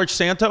is George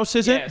Santos,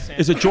 is it? Yeah, Santos.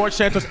 Is it George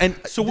Santos? And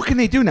so what can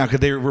they do now?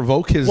 Could they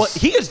revoke his? Well,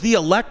 he is the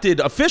elected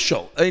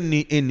official in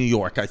New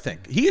York. I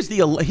think he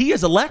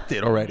is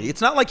elected already.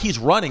 It's not like he's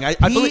running. I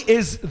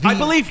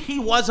believe he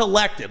was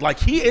elected. Like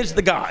he is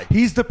the guy.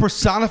 He's the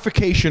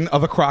personification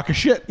of a crock of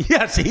shit.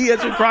 Yes, he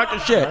is a crock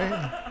of shit.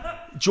 Right?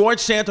 George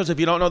Santos, if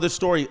you don't know this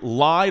story,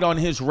 lied on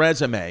his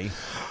resume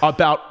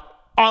about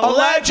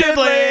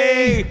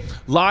allegedly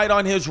lied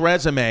on his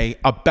resume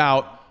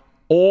about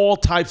all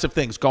types of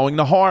things, going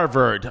to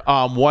Harvard,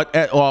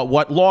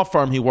 what law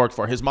firm he worked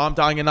for, his mom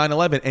dying in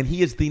 9/11, and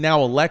he is the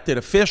now elected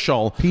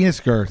official. Penis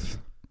girth.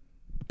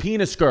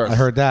 I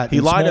heard that. He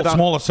lied about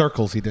smaller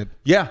circles. He did.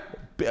 Yeah.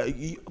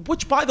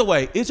 Which, by the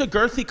way, is a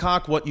girthy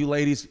cock what you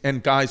ladies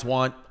and guys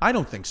want? I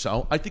don't think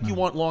so. I think you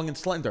want long and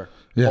slender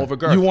over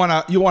girth. You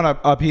want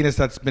a penis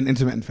that's been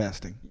intermittent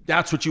fasting.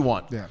 That's what you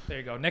want. Yeah. There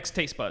you go. Next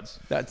taste buds.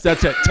 That's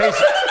it.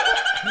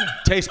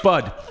 Taste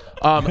bud.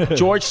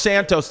 George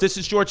Santos. This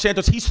is George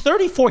Santos. He's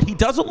 34. He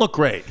doesn't look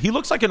great. He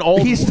looks like an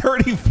old. He's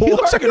 34. He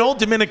looks like an old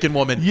Dominican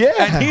woman. Yeah.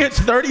 And he is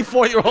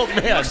 34-year-old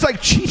man. He looks like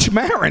Cheech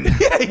Marin.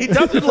 Yeah, he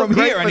doesn't look from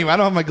great here anyway. I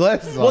don't have my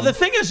glasses on. Well, the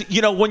thing is,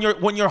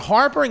 when you're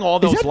harboring all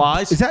those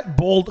lies. Is that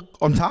bold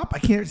on top? I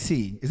can't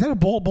see. Is that a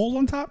bold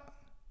on top?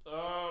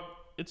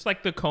 It's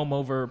like the comb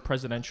over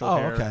presidential Oh,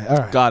 hair. okay. All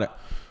right. Got it.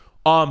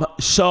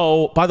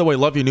 So, by the way,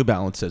 love your New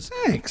Balances.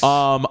 Thanks.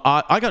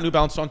 I got New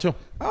Balance on too.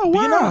 Oh, But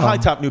you're not a wow. high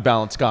top New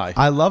Balance guy.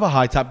 I love a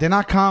high top. They're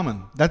not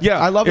common.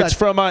 I love It's that.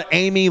 from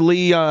Amy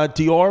Lee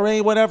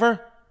Diore, whatever.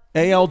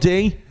 ALD.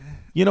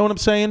 You know what I'm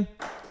saying?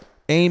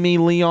 Amy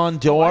Leon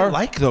Dior. I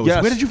like those.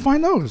 Yes. Where did you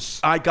find those?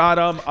 I got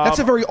them. That's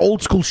a very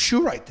old school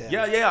shoe right there.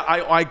 Yeah.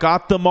 I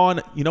got them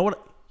on. You know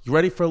what? You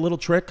ready for a little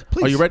trick?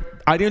 Please. Are you ready?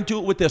 I didn't do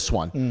it with this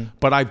one,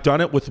 but I've done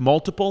it with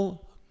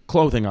multiple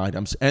clothing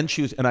items and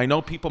shoes. And I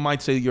know people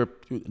might say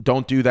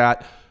don't do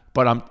that,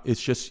 but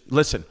it's just,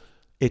 listen,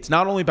 it's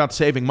not only about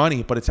saving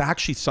money, but it's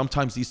actually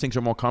sometimes these things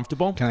are more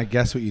comfortable. Can I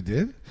guess what you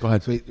did? Go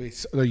ahead.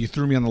 So you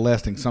threw me on the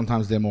last thing.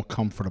 Sometimes they're more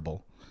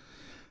comfortable.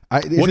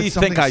 What do you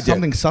think I did?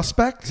 Something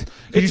suspect?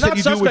 You It's said not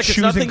you do it with suspect, it's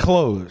shoes nothing- and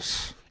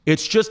clothes.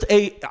 It's just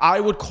I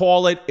would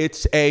call it,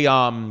 it's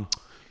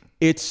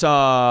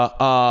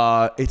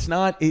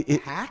not,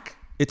 Hack?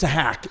 it's a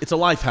hack. It's a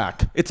life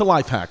hack. It's a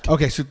life hack.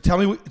 Okay, so tell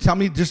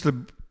me just the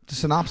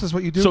synopsis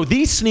what you do. So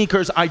these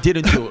sneakers I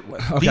didn't do it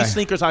with. Okay. These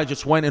sneakers I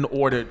just went and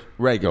ordered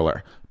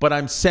regular. But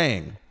I'm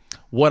saying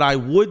what I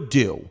would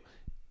do,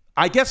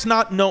 I guess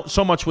not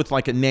so much with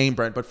like a name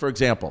brand, but for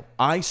example,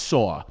 I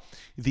saw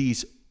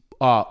these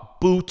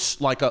boots,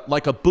 like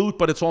a boot,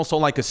 but it's also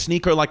like a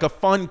sneaker, like a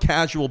fun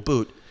casual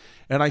boot.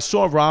 And I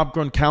saw Rob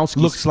Gronkowski.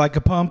 looks like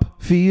a pump,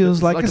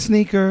 feels like like a a-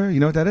 sneaker.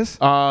 You know what that is?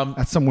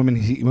 That's some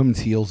women's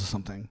heels or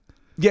something.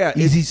 Yeah,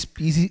 Easy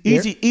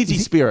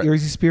Spirit. Your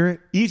easy spirit.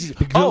 Easy.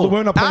 Because the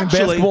women are playing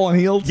basketball in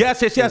heels.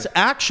 Yes.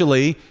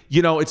 Actually,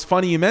 it's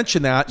funny you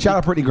mentioned that. Shout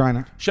out Brittany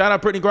Griner. Shout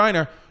out Brittany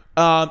Griner,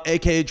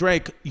 aka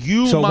Drake.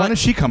 So when is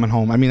she coming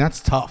home? I mean, that's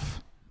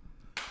tough.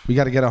 We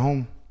got to get her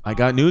home. I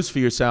got news for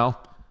you,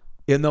 Sal.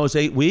 In those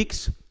 8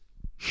 weeks,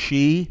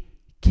 she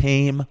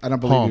came I don't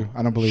believe home. you.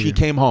 I don't believe she you.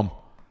 came home.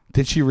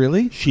 Did she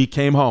really? She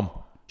came home.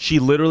 She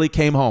literally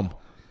came home.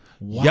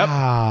 Wow.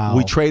 Yep.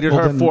 We traded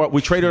Well, her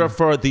then-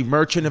 for the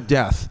Merchant of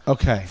Death.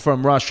 Okay.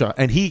 From Russia,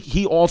 and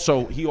he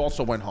also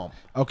went home.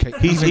 Okay.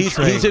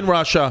 He's in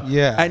Russia.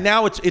 Yeah. And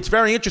now it's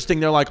very interesting.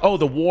 They're like, oh,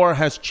 the war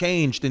has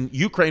changed, and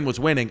Ukraine was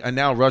winning, and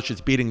now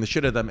Russia's beating the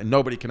shit out of them, and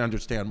nobody can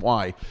understand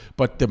why.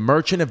 But the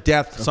Merchant of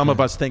Death, some of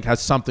us think, has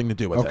something to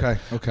do with it.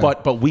 Okay.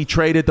 But we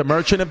traded the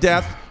Merchant of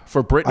Death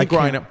for Brittany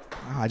Griner.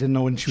 I didn't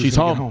know when she was She's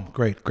gonna get home. home.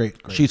 Great.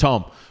 She's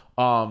home.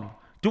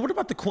 Dude, what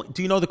about the Queen?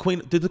 Do you know the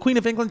Queen? Did the Queen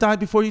of England die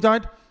before you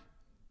died?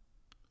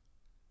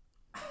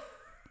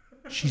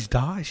 She's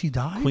died. She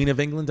died. Queen of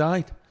England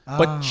died.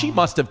 But she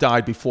must have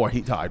died before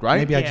he died, right?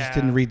 Maybe I just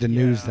didn't read the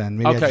news then.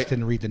 Maybe I Okay. just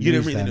didn't read the news. You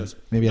didn't read the then. news.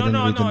 Maybe I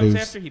didn't read the it was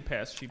news. after he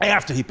passed.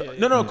 After he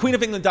no, Queen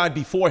of England died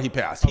before he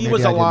passed. He maybe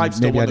was I didn't- alive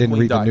still maybe when I the didn't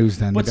Queen read the died. news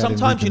then. But Maybe I didn't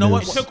sometimes read you the know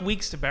news. what? It took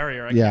weeks to bury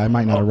her. Yeah, I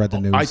might not have read the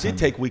news. I then. did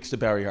take weeks to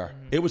bury her.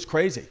 It was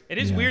crazy. It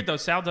is weird though.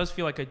 Sal does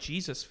feel like a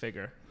Jesus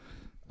figure.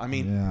 I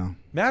mean,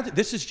 Yeah.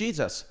 this is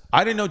Jesus.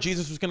 I didn't know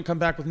Jesus was going to come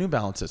back with New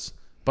Balances,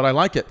 but I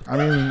like it. I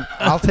mean,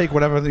 I'll take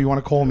whatever you want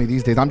to call me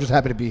these days. I'm just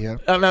happy to be here.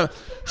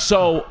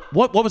 So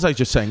what was I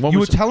just saying? You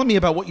were telling me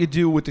about what you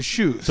do with the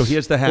shoes. So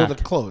here's the Or hack. the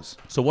clothes.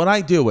 So what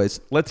I do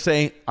is, let's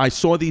say I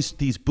saw these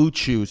boot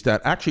shoes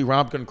that actually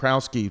Rob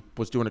Gronkowski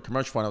was doing a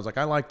commercial for, and I was like,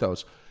 I like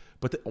those.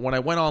 But when I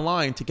went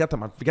online to get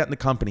them, I'm forgetting the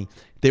company,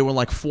 they were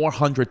like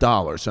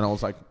 $400. And I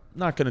was like,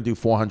 not going to do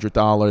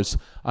 $400.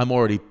 I'm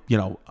already,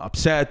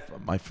 upset.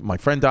 My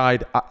friend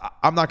died.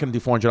 I'm not going to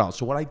do $400.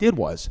 So what I did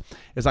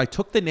is I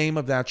took the name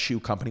of that shoe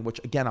company,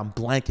 which again, I'm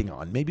blanking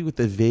on, maybe with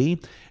the V,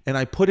 and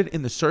I put it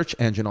in the search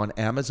engine on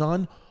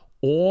Amazon.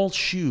 All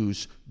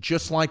shoes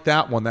just like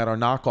that one that are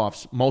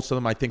knockoffs, most of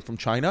them I think from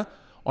China,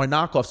 are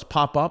knockoffs,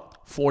 pop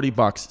up, $40,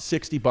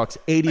 $60,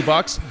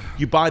 $80.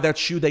 You buy that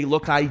shoe, they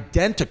look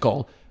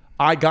identical.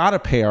 I got a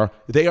pair.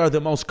 They are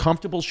the most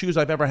comfortable shoes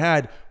I've ever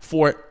had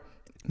for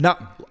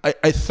not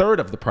a third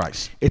of the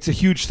price. It's a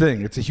huge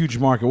thing. It's a huge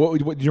market. What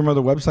do you remember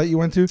the website you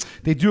went to?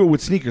 They do it with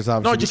sneakers,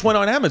 obviously. No, I just went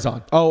on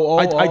Amazon.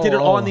 I did it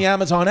on the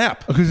Amazon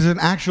app. Because there's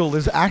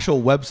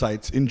actual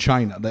websites in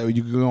China that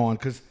you can go on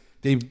because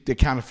they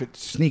counterfeit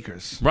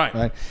sneakers.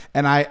 Right.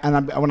 And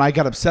when I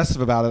got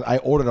obsessive about it, I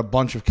ordered a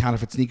bunch of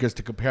counterfeit sneakers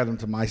to compare them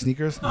to my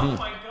sneakers. Oh my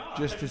god.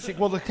 Just to see.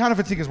 Well, the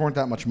counterfeit sneakers weren't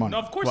that much money. No,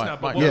 of course Right, not.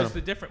 But right. what Yeah. was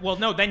the difference? Well,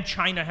 no. Then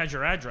China has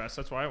your address.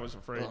 That's why I was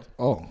afraid.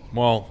 Oh.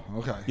 Well,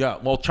 Okay. yeah.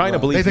 Well, China Well,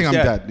 believes they think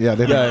he's I'm dead. Yeah.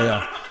 They think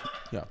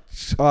Yeah.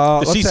 The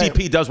let's say-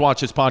 CCP does watch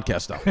his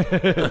podcast, though.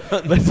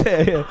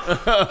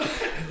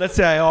 Let's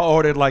say I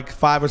ordered like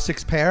 5 or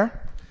 6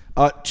 pair.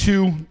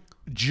 2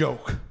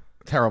 joke,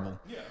 terrible.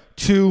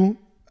 2,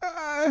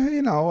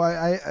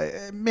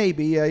 I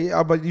maybe.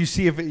 But you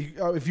see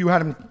if you had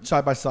them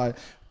side by side.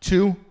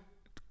 2,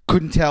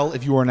 couldn't tell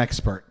if you were an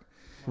expert.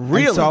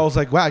 Really? And so I was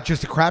like, wow,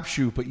 just a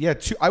crapshoot. But yeah,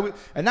 2.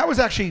 And that was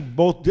actually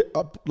both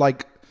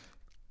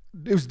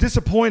it was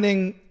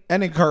disappointing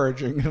and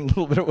encouraging in a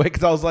little bit of way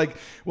because I was like,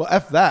 well,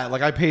 F that.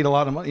 Like I paid a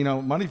lot of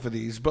money for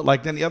these, but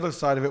like then the other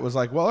side of it was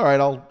like, well, all right,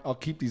 I'll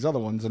keep these other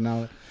ones and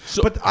now.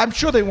 But I'm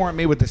sure they weren't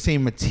made with the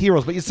same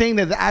materials. But you're saying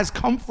that they're as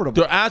comfortable.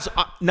 They're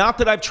not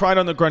that I've tried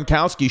on the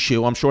Gronkowski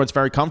shoe. I'm sure it's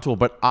very comfortable,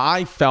 but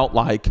I felt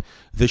like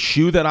the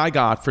shoe that I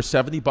got for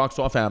 $70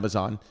 off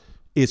Amazon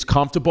is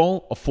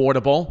comfortable,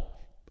 affordable.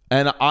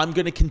 And I'm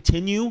going to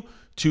continue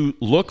to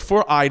look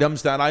for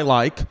items that I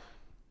like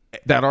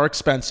that are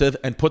expensive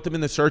and put them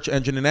in the search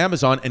engine in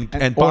Amazon and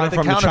buy order the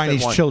from the counterfeit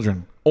Chinese one.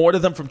 children. Order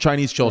them from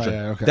Chinese children.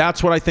 Right, yeah, okay.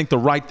 That's what I think the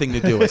right thing to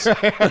do is. Do you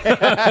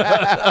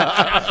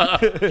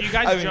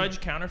guys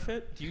judge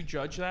counterfeit? Do you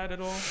judge that at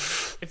all?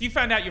 If you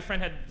found out your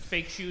friend had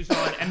fake shoes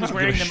on and was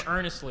wearing them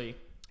earnestly,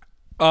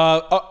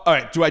 All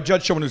right. Do I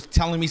judge someone who's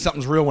telling me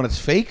something's real when it's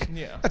fake?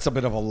 Yeah. That's a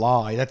bit of a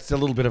lie. That's a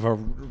little bit of a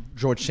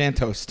George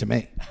Santos to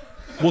me.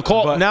 We'll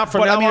call But, now.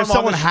 From but now I mean, on, if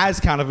someone on this- has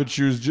counterfeit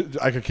shoes,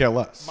 I could care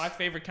less. my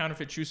favorite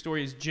counterfeit shoe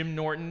story is Jim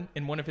Norton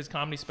in one of his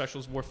comedy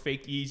specials wore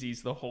fake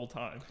Yeezys the whole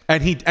time.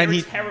 and he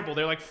They're terrible.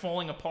 They're like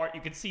falling apart.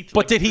 You could see.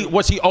 But did he?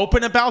 Was he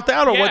open about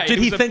that, or what? Did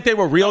he think they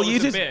were real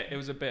Yeezys? It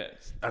was a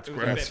bit. That's It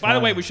was great. a That's bit. By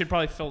the way, we should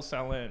probably fill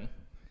Sal in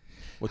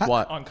With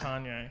what? on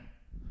Kanye.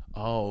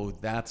 Oh,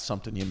 that's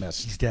something you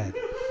missed. He's dead.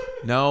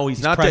 No,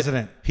 he's not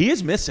president. Dead. He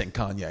is missing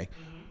Kanye.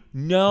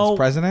 No, He's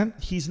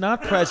president? He's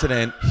not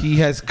president. He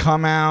has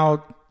come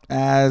out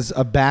as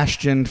a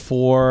bastion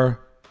for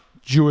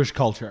Jewish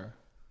culture.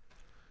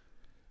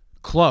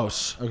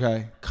 Close.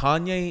 Okay.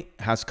 Kanye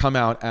has come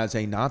out as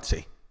a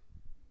Nazi.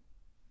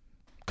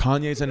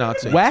 Kanye's a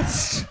Nazi.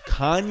 West?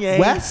 Kanye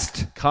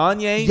West?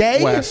 Kanye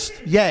Yay? West.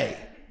 Yay.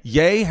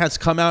 Ye has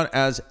come out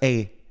as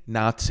a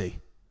Nazi.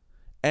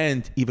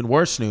 And even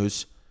worse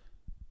news,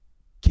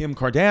 Kim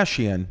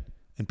Kardashian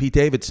and Pete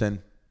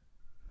Davidson,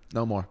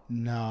 no more.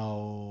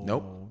 No.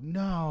 Nope.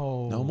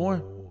 No. No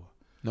more.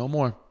 No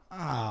more.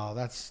 Oh,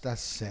 that's sad.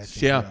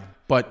 to Yeah, hear.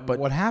 but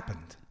What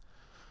happened?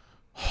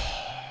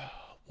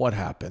 what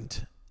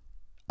happened?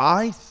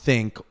 I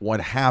think what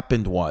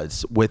happened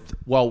was with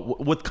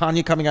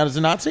Kanye coming out as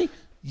a Nazi.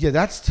 Yeah,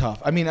 that's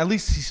tough. I mean, at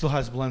least he still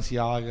has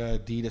Balenciaga,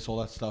 Adidas, all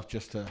that stuff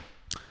just to...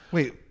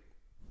 Wait.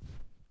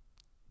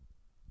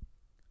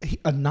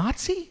 A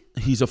Nazi?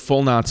 He's a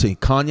full Nazi.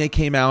 Kanye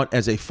came out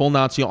as a full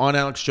Nazi on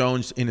Alex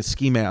Jones in a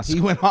ski mask. He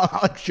went on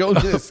Alex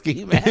Jones in a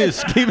ski mask? His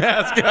ski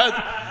mask.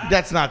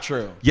 That's not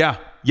true. Yeah,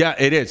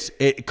 it is.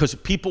 Because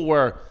people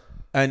were,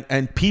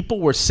 and people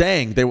were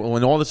saying,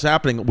 when all this was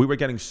happening, we were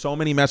getting so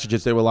many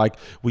messages. They were like,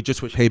 we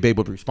just wish Hey Babe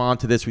would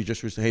respond to this. We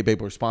just wish Hey Babe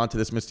would respond to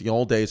this. Miss the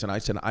old days. And I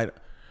said,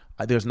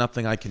 there's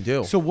nothing I can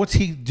do. So what's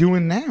he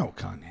doing now,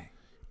 Kanye?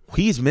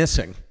 He's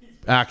missing.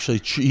 Actually,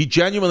 he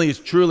genuinely is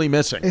truly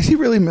missing. Is he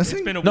really missing?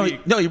 It's been a No,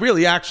 week. he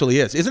really actually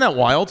is. Isn't that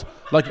wild?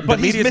 Like, but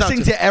the he's media's not-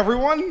 missing to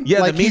everyone? Yeah,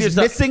 the like media's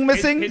he's not-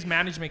 missing? His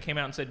management came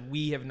out and said,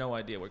 we have no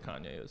idea where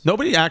Kanye is.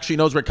 Nobody actually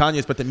knows where Kanye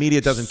is, but the media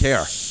doesn't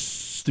care.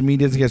 The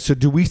media doesn't get. So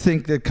do we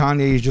think that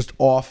Kanye is just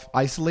off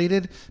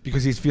isolated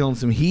because he's feeling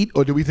some heat?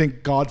 Or do we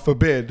think, God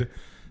forbid,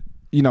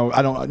 no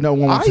one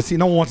wants to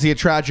see a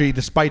tragedy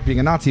despite being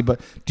a Nazi, but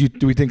do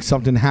we think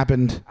something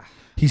happened?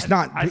 He's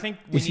not. I think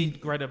we is he- need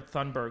Greta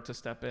Thunberg to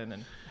step in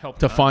and help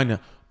To Kanye. find him.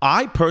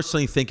 I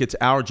personally think it's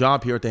our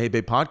job here at the Hey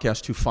Babe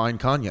podcast to find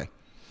Kanye.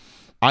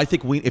 I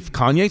think if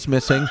Kanye's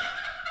missing,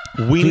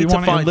 we Do you need to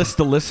want to find. enlist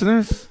the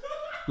listeners?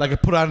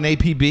 Like put out an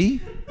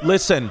APB?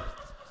 Listen,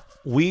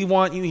 we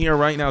want you here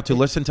right now to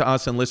listen to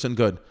us and listen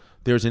good.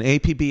 There's an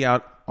APB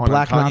out on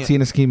Black Kanye. Nazi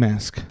in a ski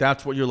mask.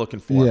 That's what you're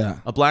looking for. Yeah.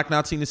 A black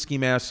Nazi in a ski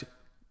mask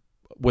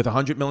with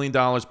 $100 million,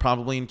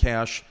 probably in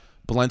cash,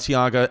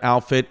 Balenciaga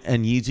outfit,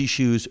 and Yeezy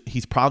shoes.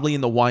 He's probably in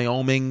the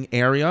Wyoming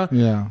area.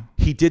 Yeah.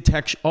 He did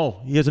text.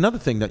 Oh, here's another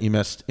thing that you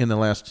missed in the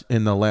last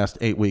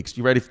 8 weeks.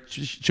 You ready?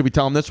 Should we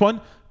tell him this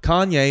one?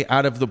 Kanye,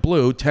 out of the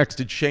blue,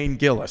 texted Shane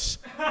Gillis.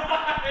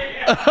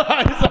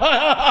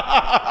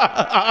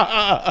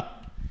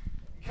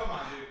 Come on,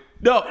 dude.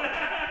 No,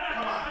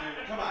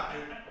 Come on,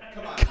 dude.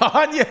 Come on.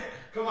 Kanye.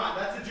 Come on,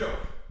 that's a joke.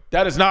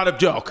 That is not a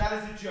joke. That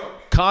is a joke.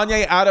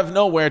 Kanye, out of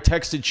nowhere,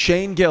 texted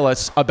Shane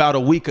Gillis about a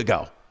week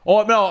ago.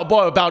 Oh no,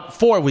 boy, about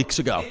 4 weeks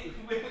ago.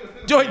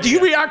 Do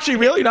you actually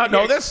really not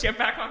know this? Get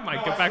back on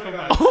mic. Get back on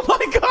mic. Oh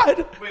my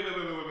God. Wait.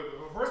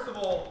 First of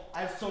all,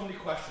 I have so many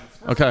questions.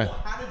 Okay. Of all,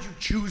 how did you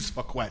choose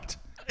Fuquet?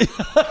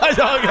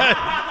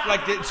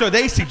 Okay. So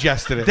they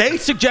suggested it. They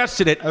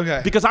suggested it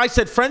Okay. because I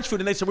said French food,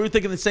 and they said we were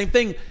thinking the same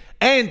thing.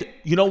 And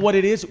you know what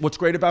it is? What's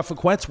great about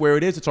Fuquet's, where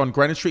it is, it's on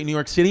Greenwich Street in New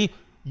York City.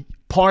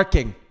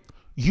 Parking.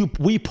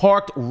 We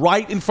parked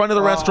right in front of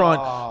the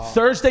restaurant.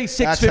 Thursday, 6:15.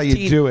 That's how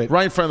you do it.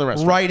 Right in front of the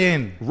restaurant. Right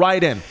in.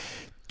 Right in.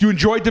 You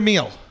enjoyed the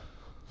meal?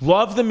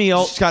 Love the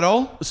meal.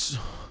 Scuttle?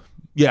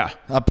 Yeah.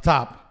 Up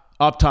top.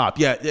 Up top.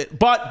 Yeah.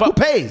 But Who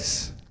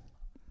pays?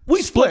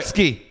 we split.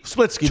 ski.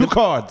 Split ski. Two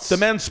cards. The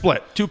men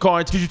split. 2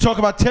 cards. Did you talk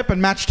about tip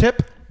and match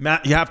tip?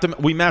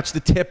 We matched the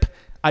tip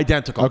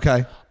identical.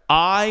 Okay.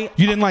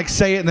 You didn't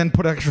say it and then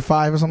put an extra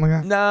 5 or something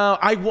like that? No,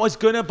 I was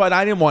gonna, but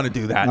I didn't want to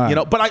do that. All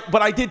right.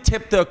 But I did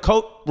tip the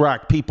coat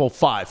rack people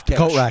 5 cash.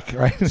 Coat rack,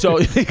 right? So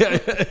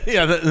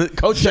yeah, the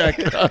coat check.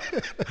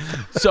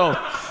 So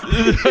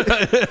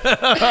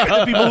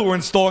The people who were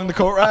installing the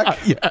coat rack?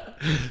 yeah.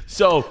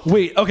 So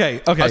Wait, okay.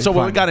 so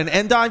fine. we got an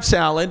endive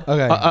salad.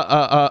 Okay.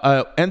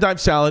 Endive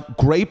salad,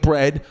 great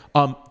bread.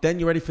 Then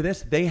you ready for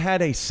this? They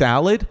had a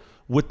salad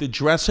with the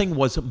dressing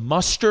was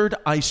mustard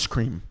ice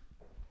cream.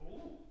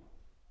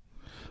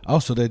 Oh,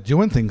 so they're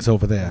doing things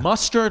over there.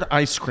 Mustard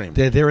ice cream.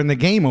 They're in the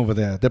game over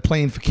there. They're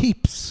playing for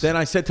keeps. Then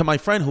I said to my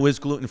friend who is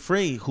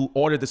gluten-free, who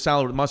ordered the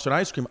salad with mustard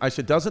ice cream, I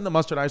said, doesn't the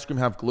mustard ice cream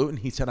have gluten?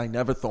 He said, I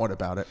never thought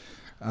about it.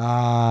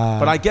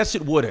 But I guess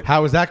it wouldn't.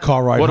 How was that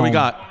car ride What do home? we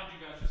got? I wanted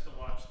you guys just to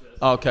watch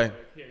this. Okay.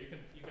 Here, you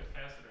can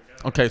pass it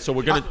again. Okay, so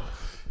we're going to...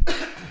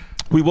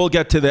 We will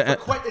get to the...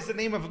 What is the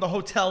name of the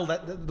hotel?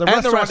 That the And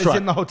restaurant, restaurant is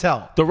in the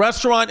hotel. The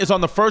restaurant is on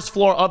the first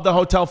floor of the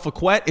Hotel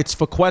Fouquet. It's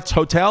Fouquet's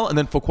Hotel and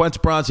then Fouquet's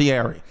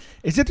Brasserie.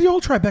 Is it the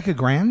old Tribeca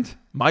Grand?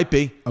 Might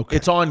be. Okay.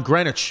 It's on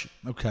Greenwich.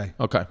 Okay.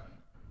 Okay.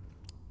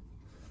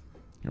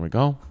 Here we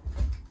go.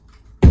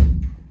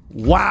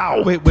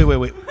 Wow. Wait.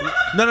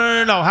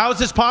 No. How is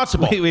this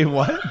possible? Wait,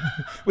 what?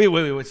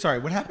 wait. Sorry,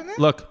 what happened there?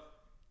 Look.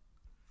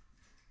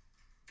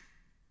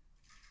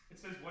 It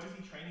says, what is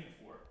he training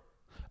for?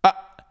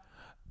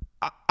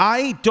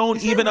 I don't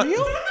Is that even...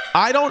 real?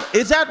 I don't...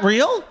 Is that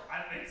real?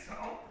 I think so.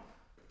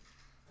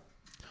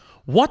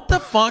 What the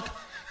fuck?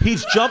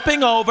 He's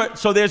jumping over.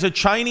 So there's a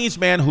Chinese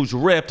man who's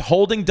ripped,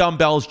 holding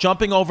dumbbells,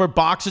 jumping over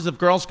boxes of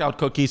Girl Scout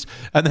cookies,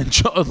 and then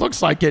it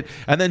looks like it,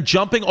 and then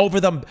jumping over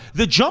them.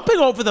 The jumping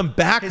over them His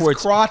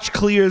backwards crotch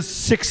clears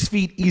 6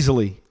 feet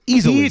easily.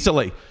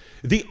 easily.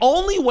 The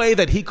only way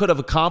that he could have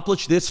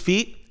accomplished this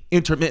feat,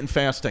 intermittent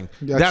fasting.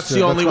 That's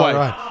the only way.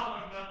 Right.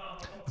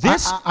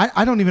 This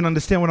I don't even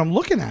understand what I'm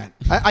looking at.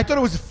 I thought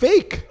it was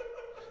fake.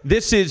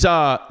 this is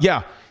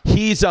yeah.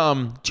 He's do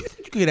you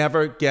think you could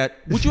ever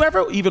get? Would you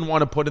ever even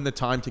want to put in the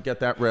time to get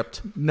that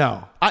ripped?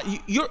 No.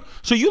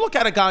 So you look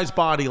at a guy's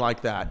body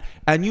like that,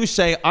 and you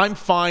say, "I'm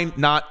fine,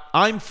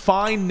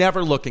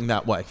 never looking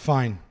that way."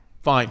 Fine.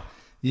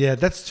 Yeah,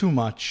 that's too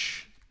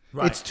much.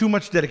 Right. It's too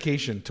much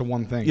dedication to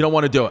one thing. You don't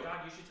want to do it. God,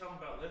 you should tell him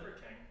about Liver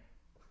King.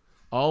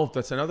 Oh,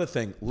 that's another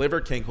thing. Liver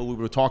King, who we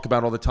would talk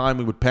about all the time.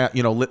 We would,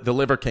 the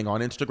Liver King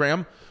on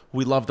Instagram.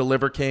 We love the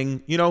Liver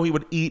King. You know, he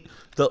would eat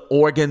the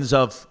organs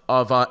of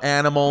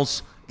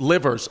animals,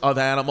 livers of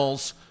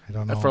animals. I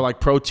don't know. For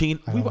like protein.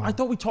 I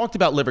thought we talked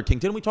about Liver King.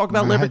 Didn't we talk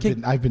about Liver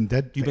King? I've been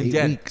dead You've for been 8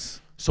 dead.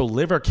 weeks. So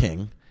Liver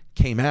King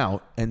came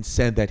out and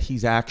said that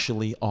he's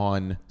actually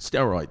on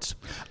steroids.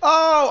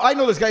 Oh, I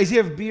know this guy. Does he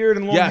have beard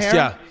and long hair? Yes,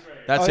 yeah.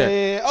 That's Oh, it.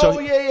 yeah. So, Oh,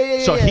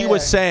 yeah. So he yeah.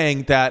 was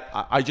saying that,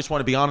 I just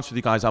want to be honest with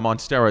you guys, I'm on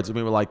steroids. And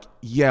we were like,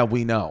 yeah,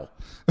 we know.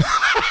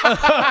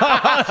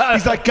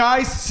 He's like,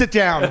 guys, sit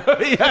down.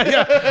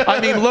 yeah. I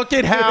mean, look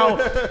at how,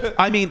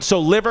 so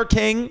Liver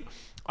King.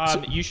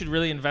 You should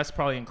really invest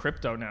probably in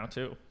crypto now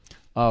too.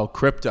 Oh,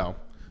 crypto.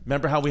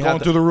 Remember how we Going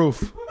had through the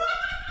roof.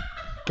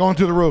 Going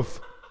through the roof.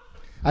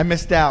 I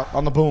missed out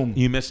on the boom.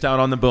 You missed out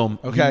on the boom.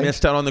 Okay. You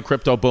missed out on the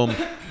crypto boom.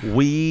 Who's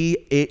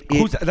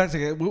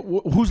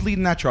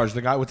leading that charge?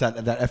 The guy, what's that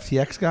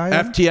FTX guy?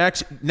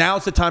 FTX,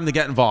 now's the time to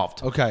get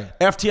involved. Okay.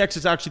 FTX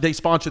is actually, they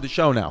sponsor the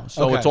show now.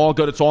 So Okay. it's all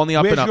good. It's all in the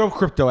up Where's and up. your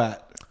crypto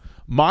at?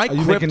 My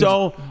you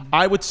crypto,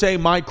 I would say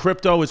my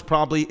crypto is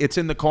probably, it's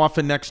in the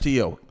coffin next to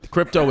you.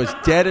 Crypto is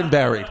dead and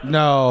buried.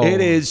 No.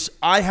 It is,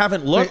 I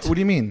haven't looked. Wait, what do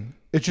you mean?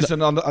 It's just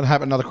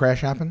another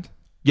crash happened?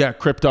 Yeah,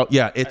 crypto.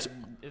 Yeah, It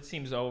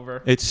seems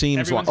over. it seems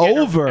Everyone's like.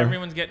 getting- Over?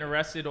 Everyone's getting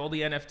arrested. All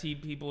the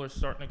NFT people are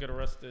starting to get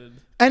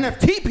arrested.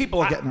 NFT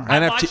people are getting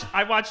around. NFT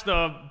I watched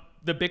the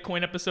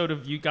Bitcoin episode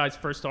of you guys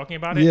first talking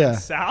about it. Yeah. And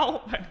Sal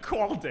had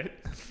called it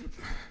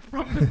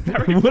from the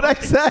very What'd I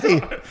fucking say?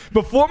 start.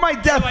 Before my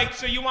death. Like,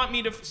 so you want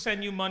me to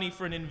send you money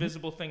for an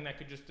invisible thing that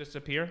could just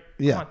disappear?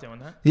 Yeah. I'm not doing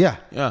that. Yeah.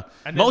 Yeah.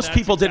 And then Most that's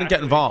people didn't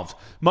get exactly- involved.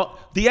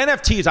 The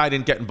NFTs I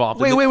didn't get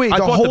involved in. Wait. I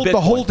bought The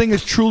whole Bitcoin. thing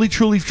is truly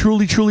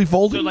So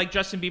folded? like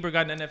Justin Bieber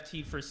got an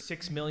NFT for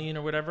 $6 million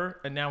or whatever,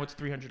 and now it's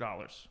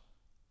 $300.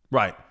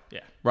 Right.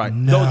 Yeah. Right.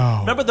 No.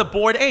 Remember the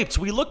Bored Apes?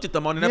 We looked at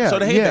them on an Yeah,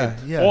 episode of Hey yeah, Babe.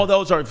 yeah. All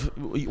those are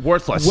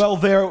worthless. Well,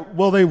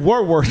 they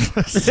were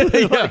worthless.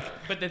 yeah.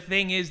 But the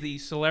thing is, the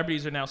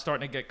celebrities are now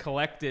starting to get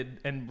collected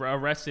and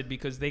arrested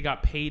because they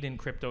got paid in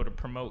crypto to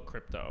promote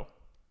crypto.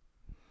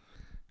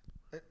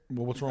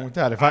 Well, what's wrong with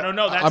that? If I don't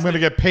know, that's I'm going to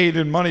the- get paid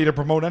in money to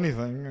promote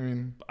anything. I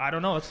mean, I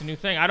don't know. That's a new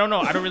thing. I don't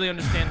know. I don't really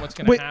understand what's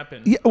going wait. to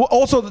happen. Yeah, well,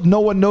 also, no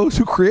one knows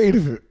who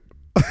created it.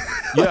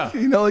 Yeah.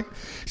 You know, like.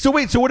 So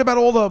wait. So what about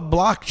all the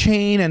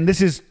blockchain and this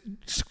is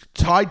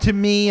tied to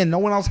me and no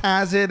one else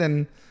has it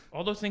and.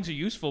 All those things are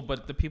useful,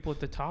 but the people at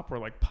the top were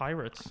like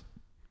pirates.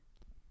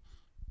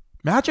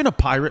 Imagine a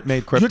pirate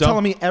made crypto. You're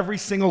telling me every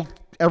single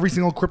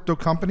crypto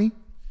company,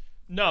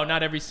 No,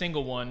 not every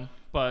single one,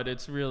 but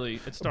it's starting.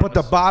 but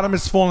the bottom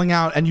is falling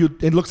out, and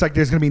it looks like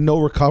there's going to be no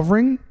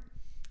recovering.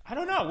 I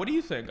don't know. What do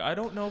you think? I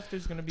don't know if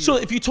there's going to be. So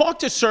if you talk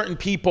to certain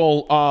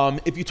people,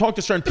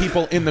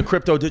 in the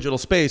crypto digital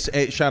space,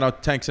 shout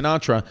out Tank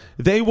Sinatra,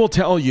 they will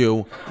tell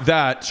you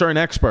that certain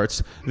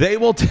experts, they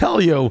will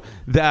tell you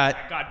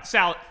that God,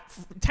 Sal,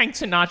 Tank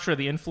Sinatra,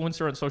 the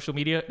influencer on social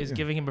media, is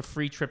giving him a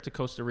free trip to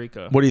Costa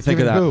Rica. what do you think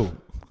of that?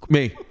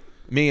 Giving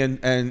Me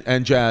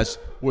and Jazz,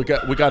 we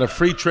got a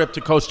free trip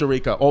to Costa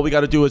Rica. All we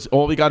got to do is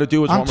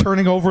I'm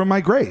turning over in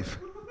my grave.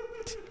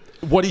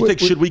 What do you think?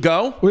 Should we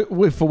go?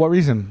 Wait, for what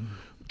reason?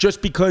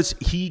 Just because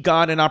he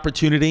got an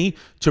opportunity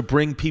to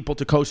bring people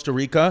to Costa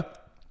Rica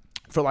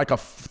for like a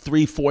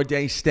 3-4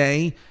 day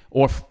stay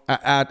or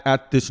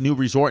at this new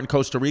resort in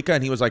Costa Rica,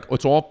 and he was like,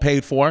 it's all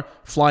paid for,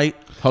 flight,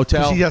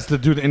 hotel. He has to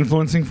do the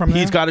influencing from there.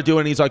 He's got to do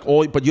it, and he's like,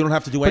 but you don't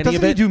have to do But any doesn't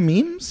of he it. do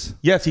memes?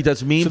 Yes, he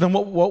does memes. So then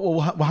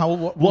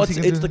what's he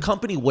gonna It's do? the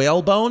company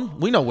Whalebone.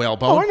 We know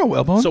Whalebone. Oh, I know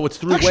Whalebone. So it's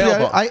through Actually,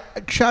 Whalebone. I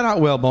shout out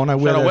Whalebone. I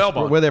wear Shout out their,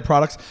 Whalebone. wear their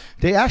products.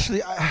 They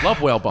actually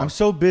Love Whalebone. I'm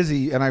so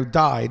busy and I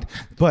died,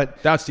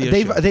 but That's the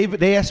issue.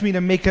 They asked me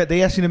to make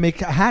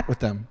a hat with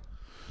them,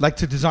 like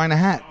to design a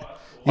hat.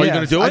 Are you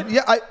gonna do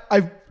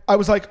it? I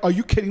was like, are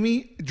you kidding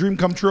me? Dream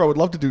come true. I would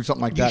love to do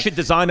something like that. You should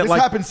design it this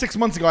like- happened 6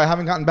 months ago. I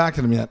haven't gotten back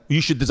to them yet.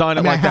 You should design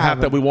it I mean, like the I hat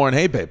haven't. that we wore in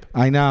Hey Babe.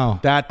 I know.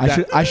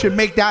 I should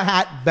make that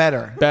hat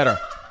better. Better.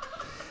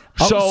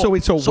 So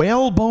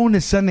Whalebone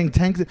is sending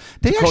tanks.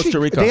 They actually, Costa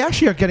Rica. They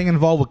actually are getting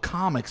involved with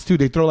comics too.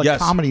 They throw like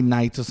Yes. comedy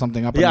nights or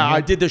something up. in Yeah, the I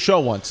head. did the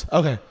show once.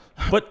 Okay,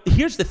 But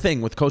here's the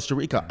thing with Costa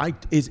Rica. I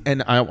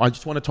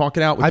just want to talk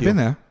it out with I've you. been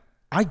there.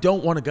 I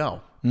don't want to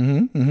go.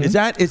 Is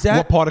that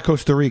What part of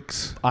Costa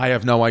Rica's? I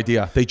have no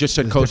idea. They just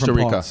said There's Costa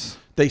different Rica. parts.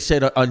 They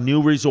said a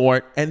new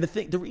resort. And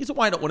the reason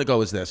why I don't want to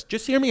go is this.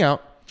 Just hear me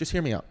out.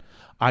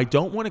 I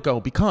don't want to go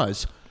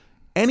because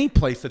any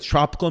place that's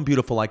tropical and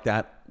beautiful like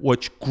that,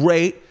 which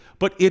great,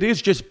 but it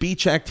is just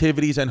beach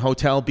activities and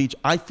hotel beach.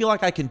 I feel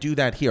like I can do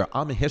that here.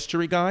 I'm a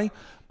history guy.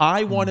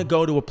 I want to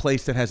go to a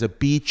place that has a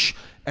beach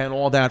and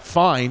all that,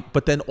 fine,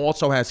 but then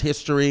also has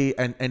history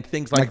and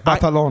things Like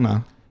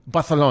Barcelona.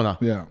 Barcelona.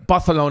 Yeah.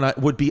 Barcelona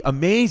would be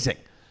amazing.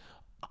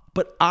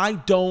 But I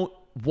don't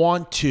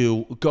want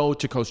to go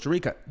to Costa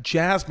Rica.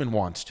 Jasmine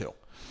wants to,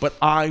 but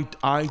I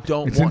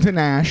don't It's want. into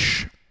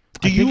Nash.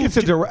 Do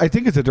I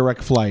think it's a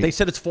direct flight. They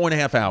said it's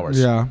 4.5 hours.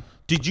 Yeah.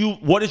 Did you?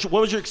 What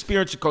was your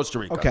experience in Costa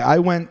Rica? Okay, I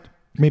went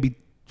maybe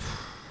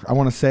I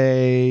want to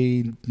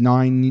say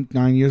 9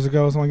 years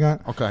ago or something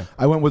like that. Okay.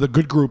 I went with a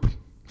good group,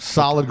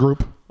 solid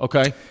group.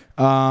 Okay.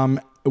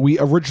 We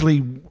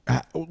originally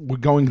were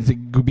going to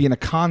be in a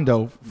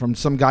condo from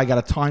some guy got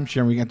a timeshare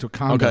and we got into a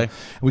condo. Okay.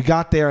 We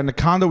got there and the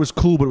condo was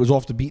cool, but it was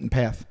off the beaten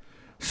path.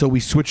 So we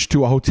switched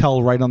to a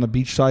hotel right on the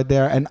beach side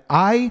there, and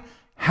I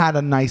had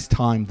a nice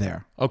time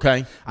there.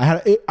 Okay.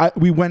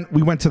 We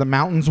went to the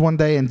mountains one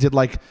day and did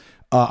like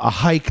a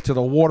hike to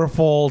the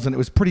waterfalls, and it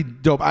was pretty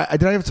dope.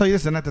 Did I ever tell you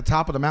this? And at the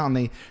top of the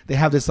mountain, they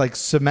have this like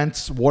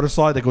cement water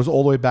slide that goes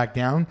all the way back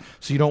down,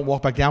 so you don't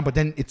walk back down. But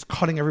then it's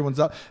cutting everyone's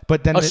up.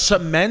 But then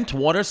Cement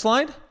water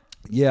slide?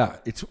 yeah,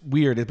 it's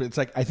weird. It's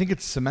like I think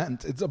it's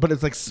cement. But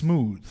it's like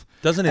smooth.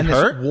 Doesn't it and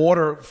hurt? There's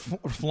water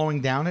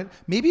flowing down it.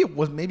 Maybe it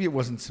was. Maybe it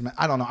wasn't cement.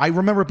 I don't know. I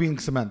remember it being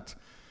cement.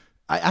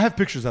 I have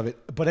pictures of it.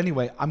 But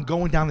anyway, I'm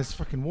going down this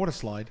fucking water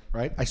slide.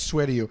 Right. I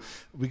swear to you,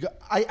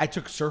 I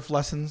took surf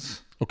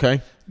lessons.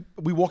 Okay.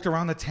 We walked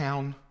around the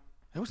town.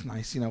 It was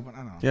nice, but I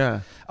don't know. Yeah.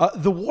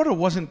 The water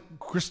wasn't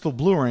crystal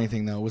blue or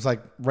anything, though. It was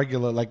like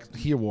regular, like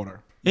here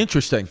water.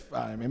 Interesting.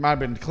 It might have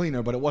been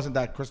cleaner, but it wasn't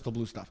that crystal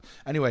blue stuff.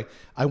 Anyway,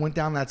 I went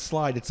down that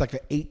slide. It's like an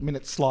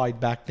 8-minute slide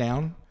back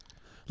down.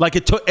 Like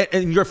it took,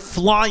 and you're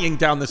flying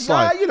down the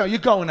slide. Yeah, you're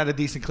going at a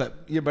decent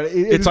clip. Yeah, but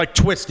It's like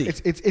twisty.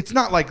 It's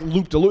not like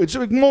loop de loop. It's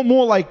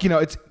more like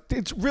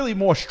it's really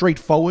more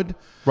straightforward.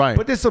 Right.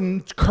 But there's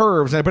some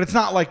curves in it. But it's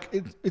not like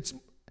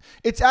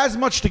it's as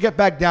much to get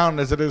back down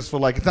as it is for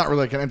like it's not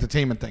really like an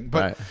entertainment thing.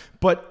 But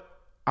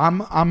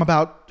I'm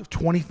about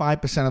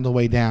 25% of the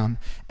way down,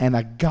 and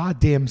a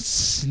goddamn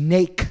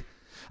snake.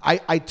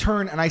 I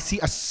turn and I see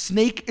a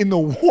snake in the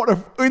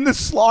water in the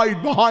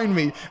slide behind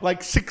me,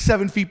 like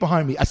 6-7 feet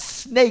behind me. A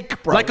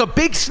snake, bro. Like a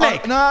big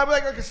snake? No,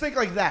 like a snake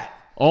like that.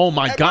 Oh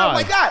my God. Oh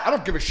my God! I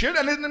don't give a shit.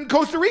 And then in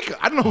Costa Rica,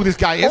 I don't know who this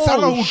guy is. I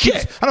don't know Holy who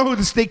shit. I don't know who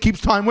the snake keeps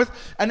time with.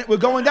 And we're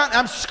going down. And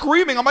I'm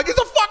screaming. I'm like, "It's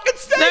a fucking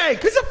snake!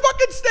 It's a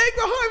fucking snake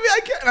behind me!" I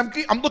can't.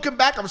 And I'm looking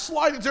back. I'm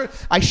sliding to it.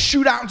 I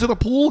shoot out into the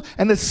pool,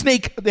 and the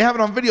snake. They have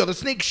it on video. The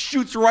snake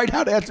shoots right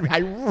out after me. I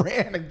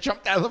ran and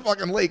jumped out of the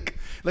fucking lake,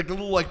 like the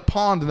little like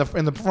pond in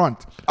the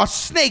front. A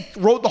snake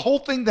rode the whole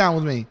thing down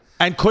with me.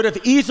 And could have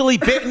easily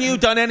bitten you,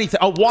 done anything.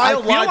 A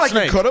wild I feel live like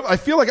snake. it could have. I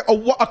feel like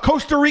a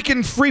Costa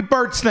Rican free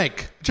bird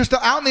snake, just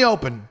out in the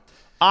open.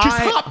 Just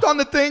hopped on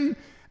the thing.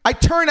 I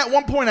turned at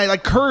one point. I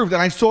like curved and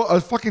I saw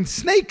a fucking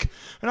snake,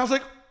 and I was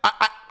like,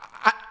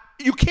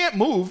 "You can't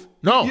move.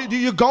 No,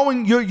 you're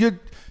going. You're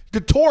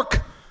the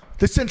torque,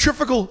 the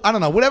centrifugal. I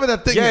don't know, whatever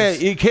that thing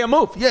is. Yeah, you can't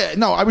move. Yeah,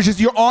 no. I was just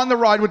you're on the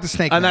ride with the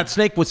snake, and now. that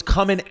snake was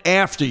coming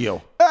after you.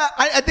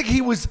 I think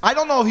he was. I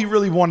don't know if he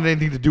really wanted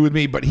anything to do with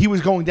me, but he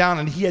was going down,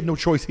 and he had no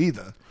choice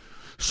either.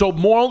 So,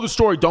 moral of the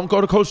story: don't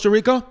go to Costa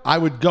Rica. I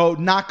would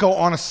not go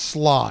on a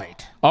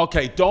slide.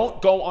 Okay,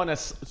 don't go on a.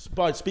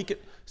 But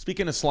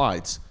speaking of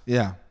slides,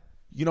 Yeah.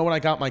 you know what I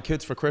got my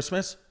kids for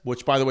Christmas?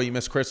 Which, by the way, you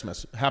missed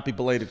Christmas. Happy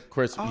belated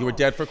Christmas. You were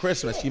dead for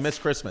Christmas. You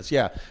missed Christmas.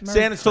 Yeah,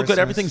 Santa's still good. Christmas.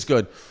 Everything's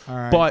good. All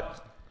right.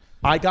 But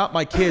I got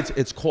my kids.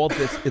 It's called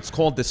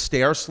the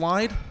stair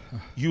slide.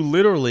 You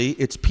literally,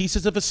 it's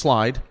pieces of a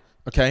slide.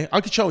 Okay, I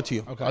could show it to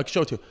you. Okay, I could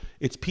show it to you.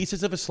 It's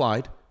pieces of a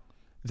slide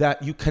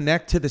that you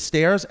connect to the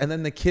stairs, and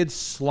then the kids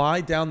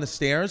slide down the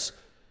stairs.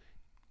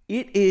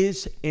 It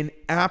is an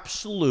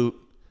absolute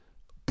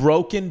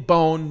broken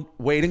bone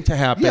waiting to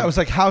happen. Yeah, I was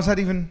like, how's that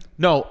even?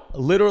 No,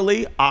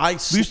 literally, We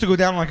used to go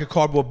down like a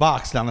cardboard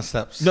box down the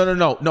steps.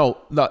 No.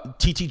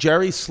 TT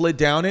Jerry slid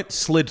down it,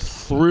 slid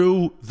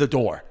through the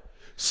door.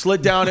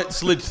 Slid down it,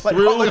 slid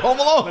through. Like Home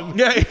Alone.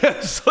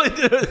 Yeah. Slid.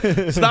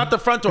 It's not the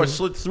front door.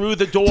 Slid through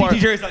the door. TT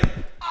Jerry's like,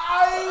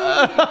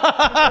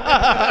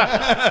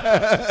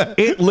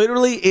 It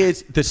literally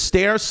is the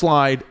stair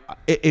slide.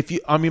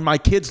 My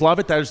kids love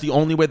it. That is the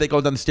only way they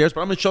go down the stairs.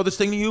 But I'm going to show this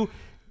thing to you.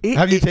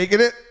 have you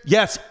taken it?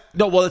 Yes.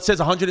 No, well, it says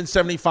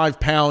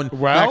 175-pound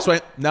max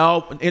weight.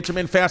 No,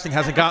 intermittent fasting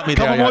hasn't got me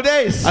there Couple yet. more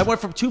days. I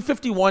went from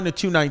 251 to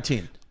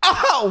 219.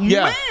 Oh,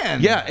 Yeah.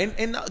 man. Yeah,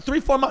 in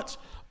 3-4 months.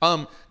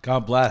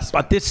 God bless.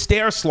 But this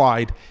stair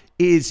slide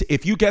is,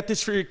 if you get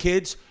this for your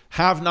kids,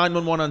 have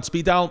 911 on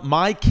speed dial.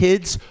 My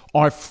kids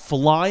are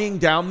flying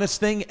down this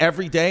thing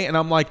every day, and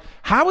I'm like,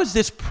 how is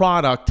this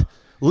product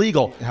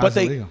legal? How's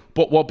it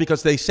legal?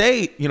 Because they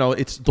say,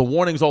 it's the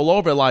warnings all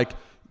over, like,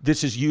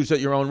 this is used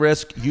at your own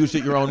risk, used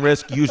at your own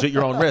risk, used at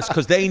your own risk.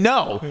 Because they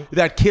know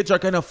that kids are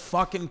going to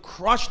fucking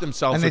crush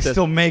themselves And with they this.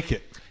 still make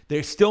it.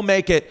 They still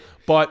make it,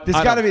 but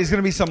There's going to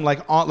be some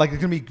there's going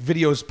to be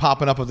videos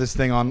popping up of this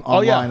thing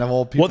online of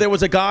all people. Well, there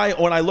was a guy,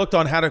 when I looked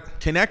on how to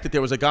connect it,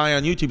 there was a guy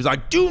on YouTube. He's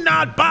like, do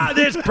not buy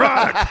this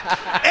product.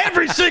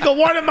 Every single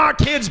one of my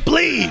kids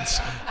bleeds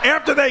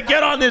after they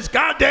get on this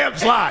goddamn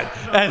slide.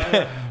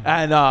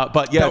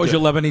 But yeah. That was your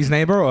Lebanese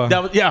neighbor? Or?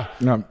 Yeah.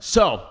 No.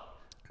 So,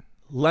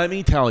 let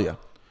me tell you.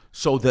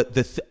 So,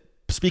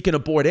 speaking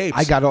of Bored Apes.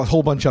 I got a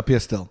whole bunch up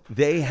here still.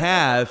 They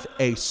have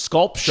a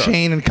sculpture.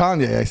 Shane and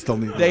Kanye, I still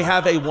need. They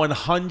have a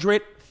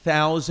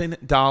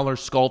 $100,000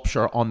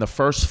 sculpture on the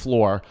first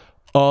floor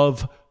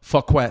of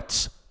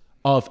Fouquet's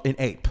of an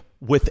ape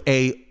with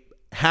a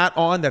hat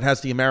on that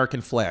has the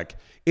American flag.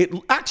 It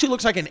actually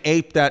looks like an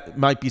ape that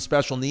might be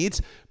special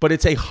needs, but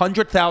it's a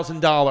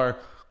 $100,000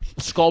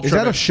 sculpture. Is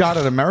that a shot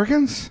at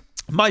Americans?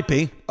 Might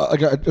be.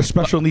 Like a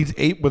special needs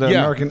ape with an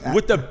American.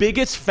 With the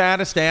biggest,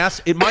 fattest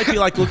ass. It might be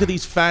like, look at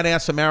these fat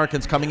ass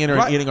Americans coming in here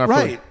and eating our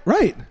food.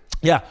 Right.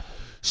 Yeah.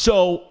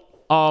 So,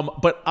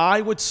 but I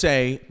would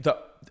say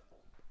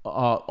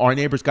our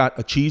neighbors got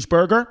a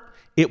cheeseburger.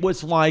 It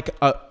was like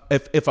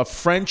if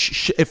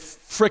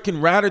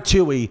frickin'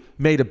 Ratatouille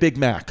made a Big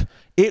Mac.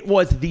 It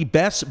was the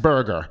best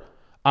burger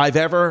I've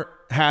ever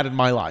had in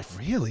my life.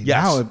 Really?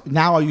 Yes.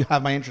 Now you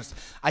have my interest.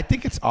 I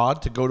think it's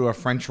odd to go to a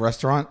French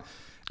restaurant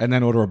and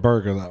then order a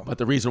burger, though. But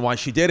the reason why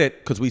she did it,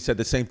 because we said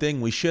the same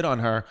thing. We shit on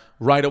her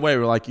right away.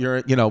 We're like,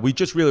 we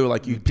just really were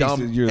like, you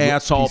dumb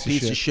asshole,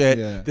 piece of shit.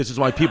 Yeah. This is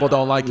why people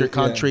don't like your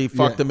country.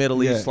 Fuck the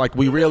Middle East. Like,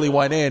 we really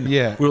went in.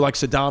 Yeah. We were like,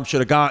 Saddam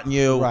should have gotten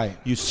you. Right.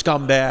 You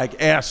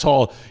scumbag,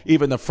 asshole.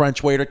 Even the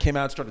French waiter came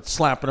out and started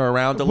slapping her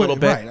around a little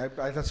bit.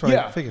 Right. That's what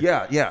I figured.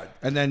 Yeah.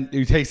 And then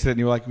you tasted it and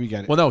you were like, we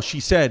get it. Well, no,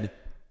 she said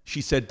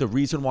the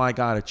reason why I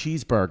got a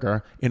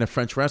cheeseburger in a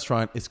French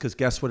restaurant is because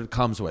guess what it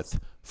comes with?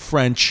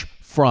 French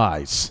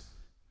fries.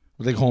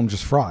 They call them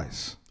just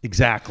fries.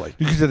 Exactly.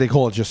 You said they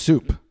call it just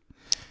soup.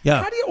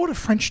 Yeah. How do you order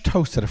French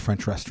toast at a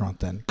French restaurant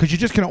then? Because you're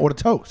just going to order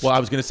toast. Well, I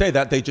was going to say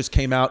that they just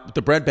came out.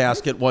 The bread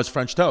basket was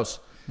French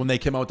toast. When they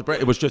came out with the bread,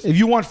 it was just. If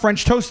you want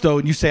French toast, though,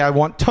 and you say, I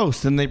want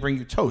toast, then they bring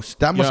you toast.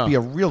 That must be a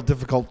real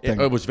difficult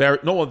thing. It was very.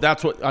 No, well,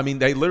 that's what. I mean,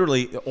 they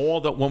literally,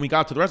 when we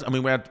got to the restaurant, I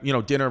mean, we had,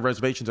 dinner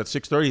reservations at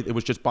 6:30. It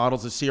was just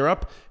bottles of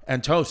syrup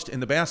and toast in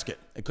the basket.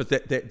 Because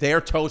their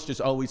toast is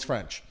always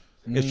French.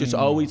 It's just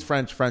always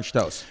French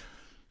toast.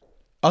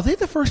 Are they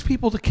the first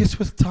people to kiss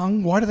with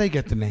tongue? Why do they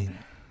get the name?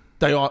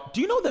 They are. Do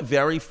you know the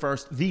very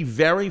first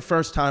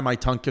time I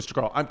tongue kissed a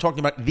girl? I'm talking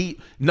about the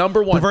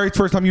number one. The very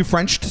first time you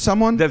Frenched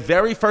someone? The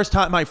very first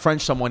time I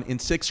Frenched someone in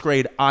 6th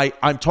grade,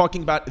 I'm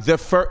talking about the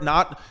first,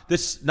 not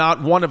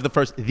one of the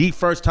first, the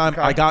first time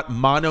I got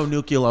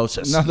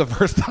mononucleosis. Not the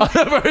first time.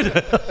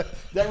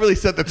 That really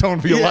set the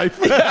tone for your life.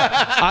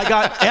 I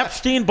got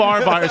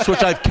Epstein-Barr virus,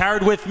 which I've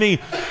carried with me.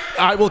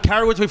 I will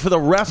carry with me for the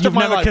rest of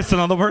my life. You've never kissed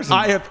another person?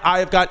 I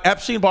have got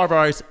Epstein-Barr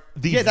virus.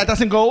 That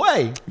doesn't go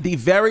away.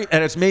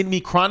 And it's made me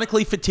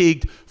chronically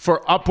fatigued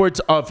for upwards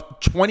of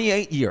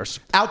 28 years.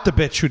 Out the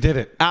bitch who did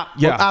it. Out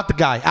the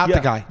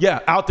guy.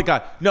 Yeah, out the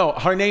guy. No,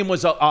 her name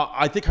was,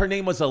 I think her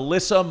name was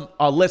Alyssa.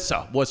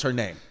 Alyssa was her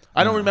name.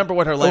 I don't remember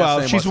what her last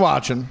name was. She's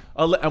watching.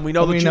 And we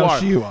know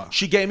that you are.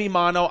 She gave me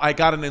mono. I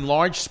got an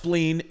enlarged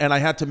spleen, and I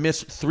had to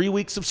miss 3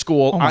 weeks of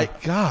school. Oh, my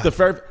God.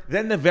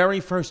 Then the very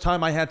first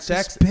time I had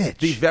sex, This bitch.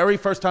 the very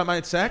first time I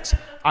had sex,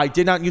 I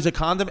did not use a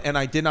condom, and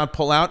I did not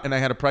pull out, and I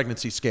had a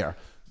pregnancy scare.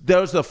 That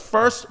was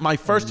my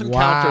first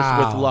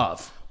encounters with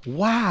love.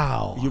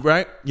 Wow. You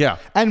right? Yeah.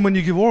 And when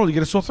you give oral, you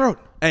get a sore throat.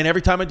 And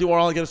every time I do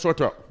oral, I get a sore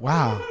throat.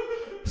 Wow.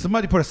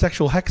 Somebody put a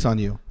sexual hex on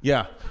you.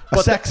 Yeah.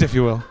 Sex, if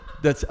you will.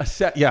 That's a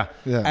set, yeah.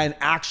 And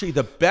actually,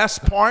 the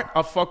best part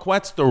of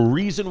Fouquet's, the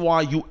reason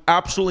why you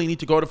absolutely need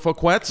to go to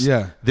Fouquet's,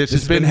 this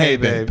has been Hey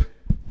Babe.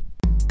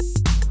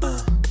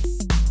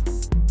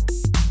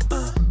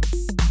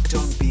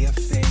 Don't be a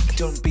fake,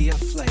 don't be a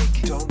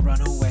flake, don't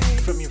run away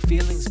from your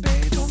feelings,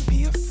 babe. Don't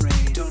be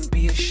afraid, don't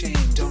be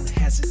ashamed, don't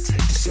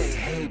hesitate to say,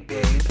 hey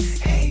babe,